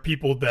are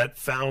people that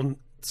found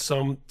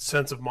some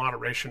sense of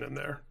moderation in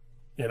there.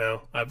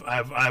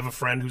 I have a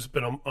friend who's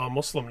been a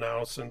Muslim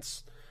now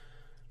since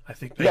I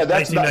think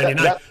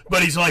 1999.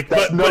 But he's like,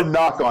 that's no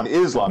knock on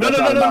Islam. No,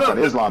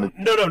 Islam.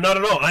 No, not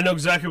at all. I know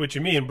exactly what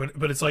you mean,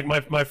 but it's like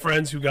my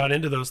friends who got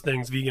into those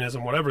things,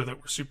 veganism, whatever, that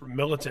were super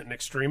militant and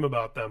extreme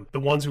about them. The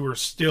ones who were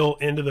still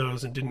into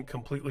those and didn't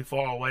completely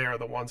fall away are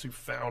the ones who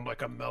found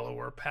like a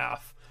mellower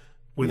path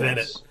within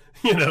it.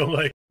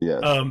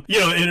 And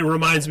it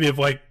reminds me of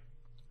like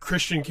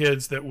Christian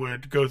kids that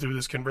would go through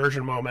this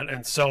conversion moment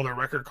and sell their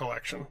record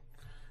collection.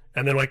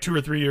 And then like 2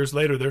 or 3 years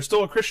later, they're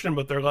still a Christian,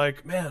 but they're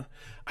like, man,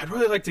 I'd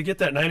really like to get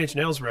that 9 Inch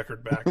Nails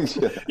record back. And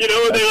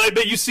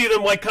but you see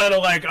them like kind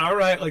of like, all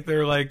right, like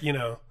they're like,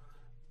 the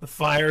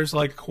fire's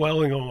like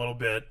quelling a little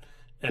bit,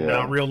 and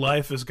now real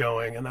life is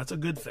going, and that's a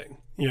good thing,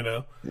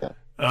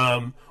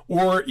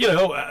 Or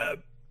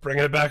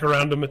bringing it back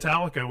around to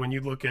Metallica, when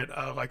you look at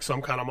like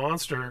Some Kind of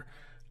Monster,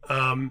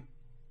 I'm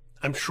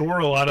sure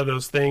a lot of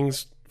those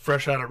things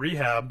fresh out of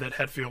rehab that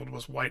Hetfield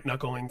was white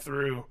knuckling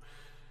through.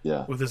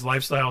 With his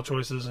lifestyle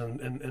choices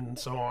and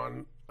so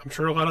on, I'm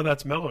sure a lot of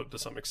that's mellowed to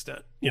some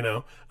extent,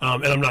 and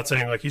I'm not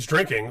saying like he's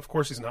drinking, of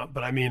course he's not,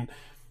 but I mean,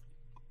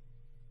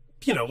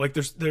 like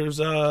there's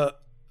Ronnie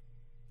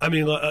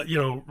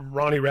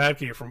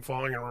Radke from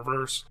Falling in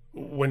Reverse,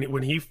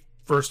 when he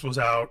first was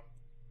out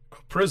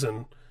of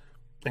prison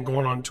and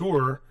going on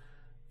tour,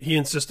 he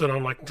insisted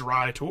on like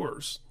dry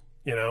tours,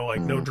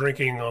 no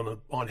drinking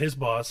on his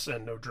bus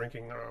and no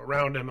drinking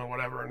around him and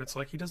whatever. And it's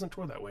like, he doesn't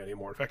tour that way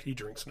anymore. In fact, he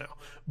drinks now.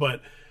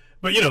 But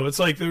it's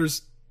like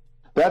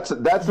that's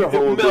a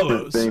whole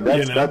different thing.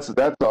 That's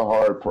a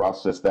hard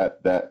process.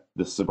 That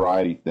the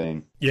sobriety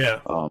thing.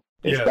 Yeah.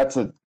 That's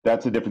a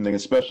different thing,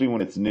 especially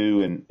when it's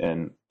new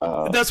and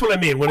that's what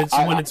I mean. When it's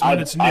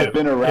new. I've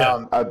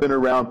been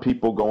around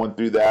people going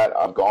through that.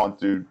 I've gone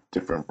through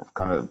different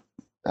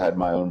had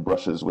my own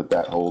brushes with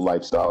that whole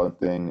lifestyle and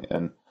thing,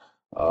 and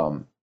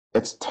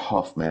it's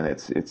tough, man.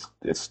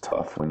 It's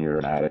tough when you're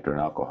an addict or an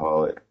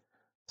alcoholic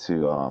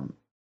to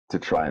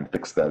try and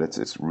fix that.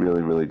 It's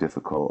really, really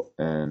difficult.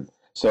 And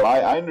so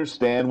I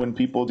understand when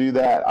people do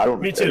that.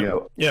 Me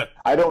too.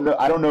 I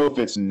don't know if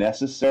it's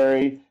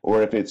necessary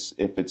or if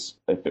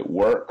it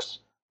works.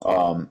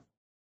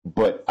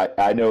 But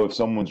I know if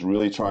someone's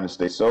really trying to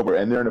stay sober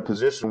and they're in a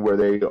position where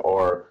they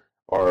are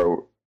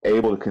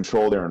able to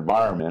control their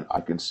environment,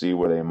 I can see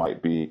where they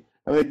might be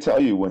And they tell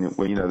you when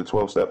you know the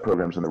 12-step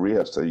programs and the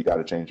rehab, so you got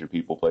to change your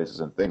people, places,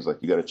 and things. Like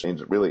you got to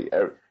change really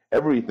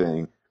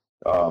everything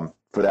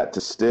for that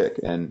to stick.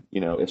 And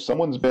you know, if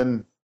someone's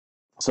been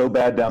so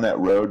bad down that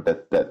road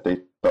that they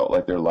felt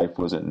like their life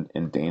was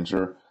in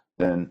danger,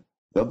 then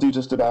they'll do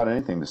just about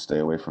anything to stay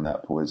away from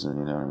that poison.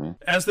 You know what I mean?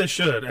 As they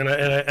should. And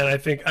I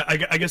think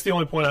I guess the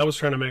only point I was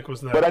trying to make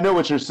was that. But I know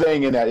what you're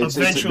saying in that it's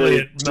a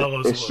very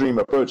mellows extreme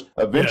approach.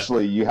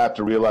 Eventually, you have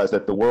to realize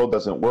that the world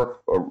doesn't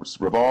work or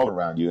revolve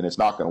around you, and it's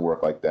not going to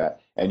work like that.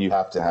 And you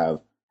have to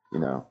have, you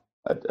know,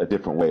 a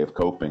different way of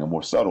coping, a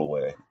more subtle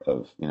way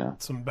of, you know,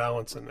 some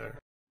balance in there.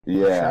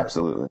 Yeah,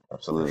 sure.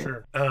 absolutely.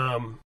 For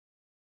sure.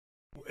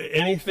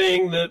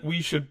 Anything that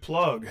we should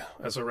plug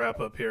as a wrap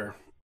up here?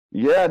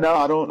 Yeah, no,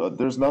 I don't.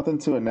 There's nothing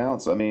to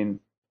announce. I mean,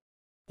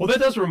 well, that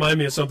does remind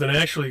me of something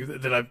actually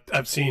that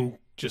I've seen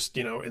just,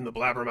 you know, in the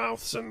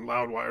Blabbermouths and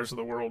Loudwires of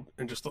the world,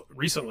 and just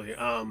recently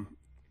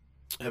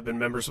have been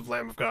members of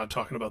Lamb of God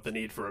talking about the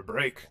need for a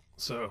break.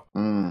 So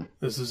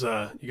this is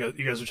you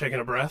guys are taking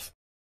a breath.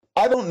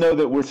 I don't know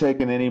that we're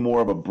taking any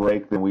more of a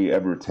break than we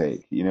ever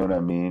take. You know what I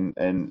mean?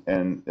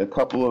 And a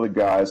couple of the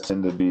guys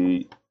tend to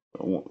be,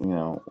 you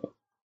know,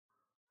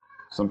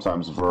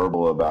 sometimes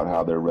verbal about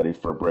how they're ready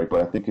for a break.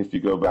 But I think if you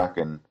go back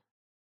and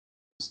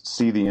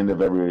see the end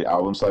of every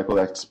album cycle,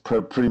 that's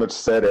pretty much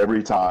said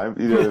every time.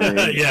 You know what I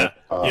mean?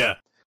 Yeah.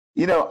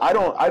 You know, I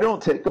don't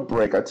take a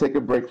break. I take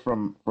a break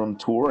from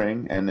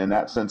touring, and in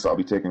that sense, I'll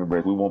be taking a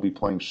break. We won't be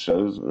playing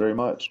shows very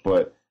much,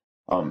 but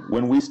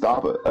when we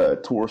stop a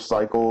tour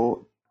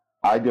cycle,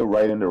 I go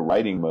right into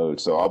writing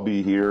mode. So I'll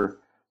be here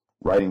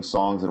writing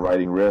songs and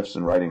writing riffs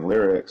and writing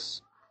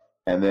lyrics.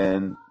 And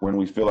then when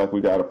we feel like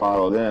we got a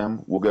pile of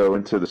them, we'll go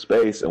into the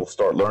space and we'll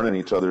start learning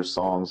each other's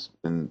songs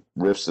and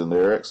riffs and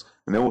lyrics.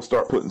 And then we'll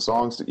start putting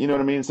songs, you know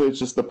what I mean? So it's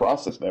just the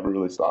process never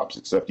really stops,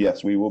 except,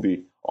 yes, we will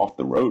be off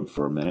the road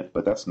for a minute,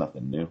 but that's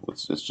nothing new.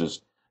 It's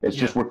just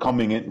we're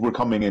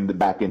coming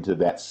back into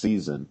that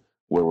season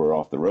where we're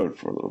off the road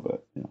for a little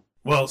bit. You know?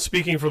 Well,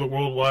 speaking for the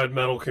worldwide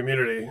metal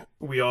community,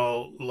 we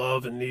all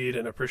love and need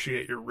and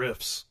appreciate your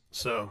riffs.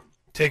 So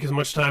take as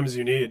much time as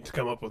you need to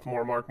come up with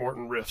more Mark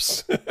Morton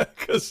riffs.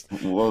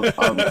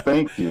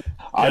 Thank you.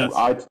 Yes.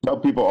 I tell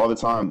people all the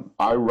time,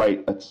 I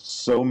write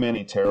so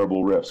many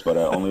terrible riffs, but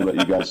I only let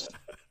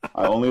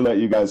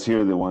you guys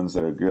hear the ones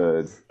that are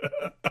good.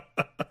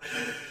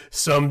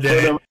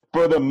 Someday.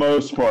 For the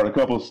most part, a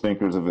couple of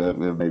stinkers have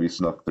maybe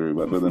snuck through,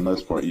 but for the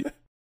most part,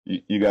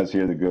 you guys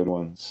hear the good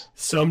ones.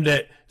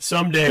 Someday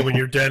when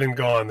you're dead and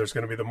gone, there's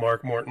going to be the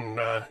Mark Morton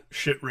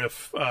shit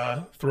riff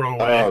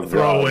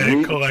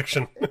throwaway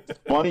collection. It's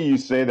funny you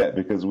say that,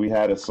 because we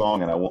had a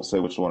song, and I won't say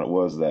which one it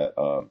was, that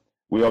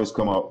we always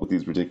come up with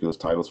these ridiculous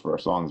titles for our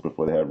songs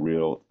before they have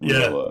real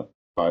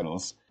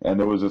titles. And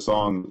there was a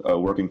song, a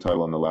working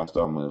title on the last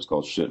album, and it was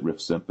called Shit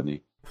Riff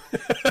Symphony.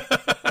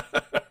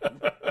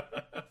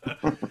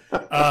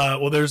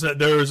 Well, there was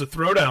a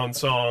Throwdown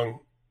song.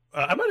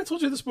 I might have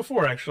told you this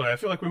before, actually. I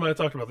feel like we might have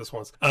talked about this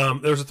once.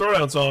 There was a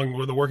Throwdown song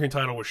where the working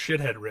title was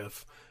Shithead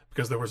Riff,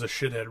 because there was a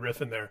shithead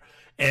riff in there,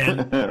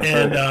 and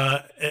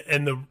the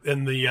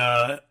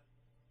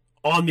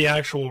on the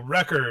actual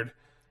record,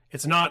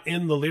 it's not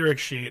in the lyric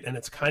sheet, and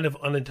it's kind of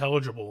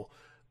unintelligible.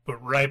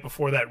 But right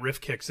before that riff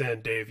kicks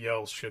in, Dave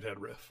yells "Shithead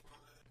Riff."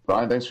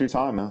 Brian, thanks for your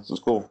time, man. This was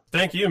cool.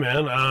 Thank you,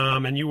 man.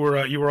 And you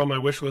were on my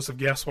wish list of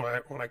guests when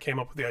I came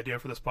up with the idea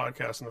for this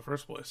podcast in the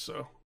first place.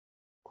 So.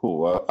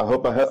 Cool. I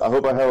hope I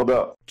held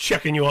up.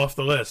 Checking you off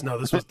the list. No,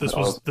 this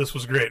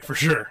was great for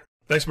sure.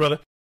 Thanks, brother.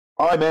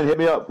 All right, man. Hit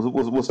me up.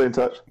 We'll stay in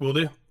touch. Will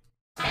do.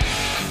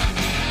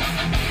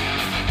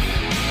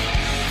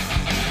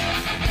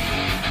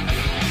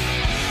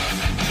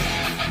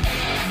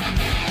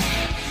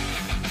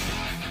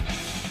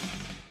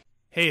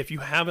 Hey, if you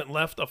haven't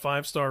left a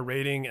 5-star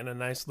rating and a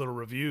nice little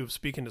review of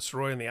Speak and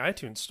Destroy in the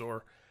iTunes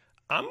store,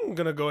 I'm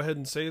gonna go ahead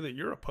and say that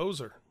you're a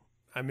poser.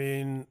 I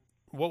mean,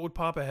 what would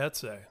Papa Het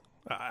say?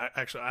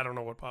 I don't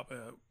know what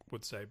Papa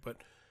would say, but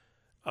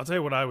I'll tell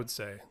you what I would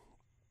say.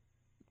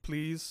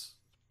 Please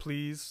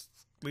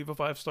leave a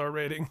 5-star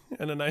rating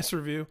and a nice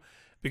review,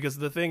 because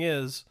the thing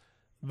is,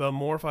 the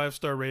more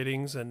 5-star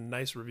ratings and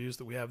nice reviews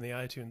that we have in the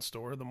iTunes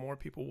store, the more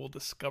people will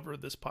discover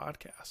this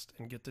podcast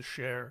and get to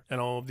share in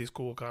all of these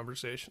cool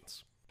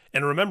conversations.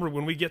 And remember,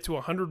 when we get to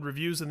 100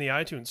 reviews in the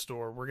iTunes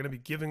store, we're going to be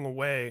giving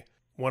away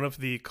one of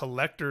the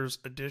collector's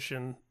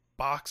edition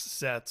box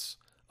sets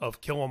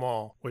of Kill 'Em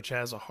All, which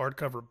has a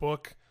hardcover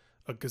book,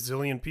 a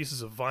gazillion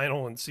pieces of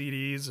vinyl and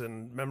CDs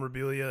and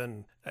memorabilia,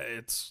 and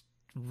it's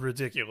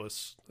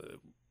ridiculous.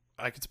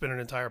 I could spend an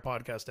entire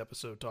podcast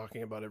episode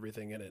talking about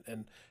everything in it.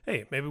 And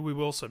hey, maybe we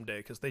will someday,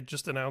 because they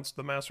just announced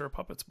the Master of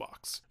Puppets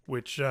box,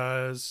 which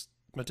is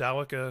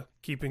Metallica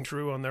keeping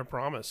true on their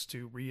promise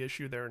to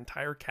reissue their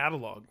entire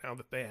catalog now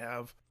that they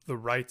have the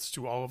rights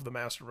to all of the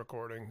master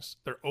recordings.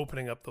 They're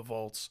opening up the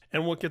vaults.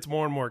 And what gets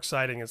more and more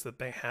exciting is that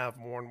they have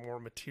more and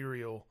more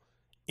material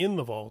in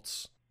the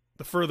vaults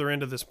the further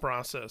into this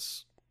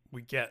process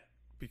we get,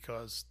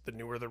 because the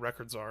newer the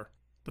records are.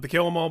 But the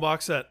Kill 'Em All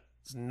box set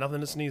is nothing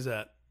to sneeze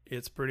at.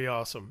 It's pretty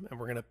awesome. And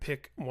we're going to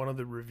pick one of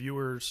the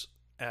reviewers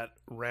at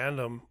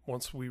random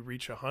once we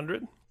reach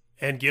 100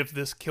 and give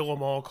this Kill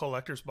 'Em All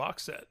collector's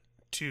box set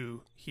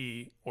to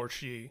he or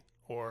she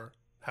or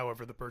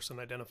however the person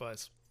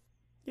identifies.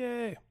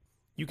 Yay!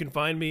 You can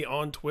find me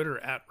on Twitter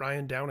at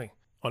Ryan Downey,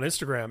 on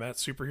Instagram at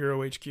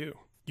SuperheroHQ.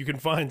 You can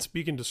find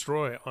Speak and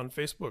Destroy on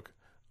Facebook,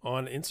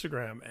 on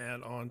Instagram,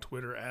 and on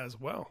Twitter as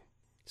well.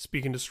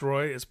 Speak and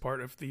Destroy is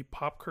part of the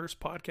Pop Curse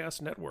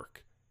Podcast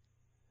Network.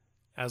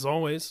 As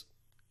always,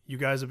 you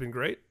guys have been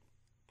great,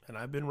 and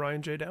I've been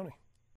Ryan J. Downey.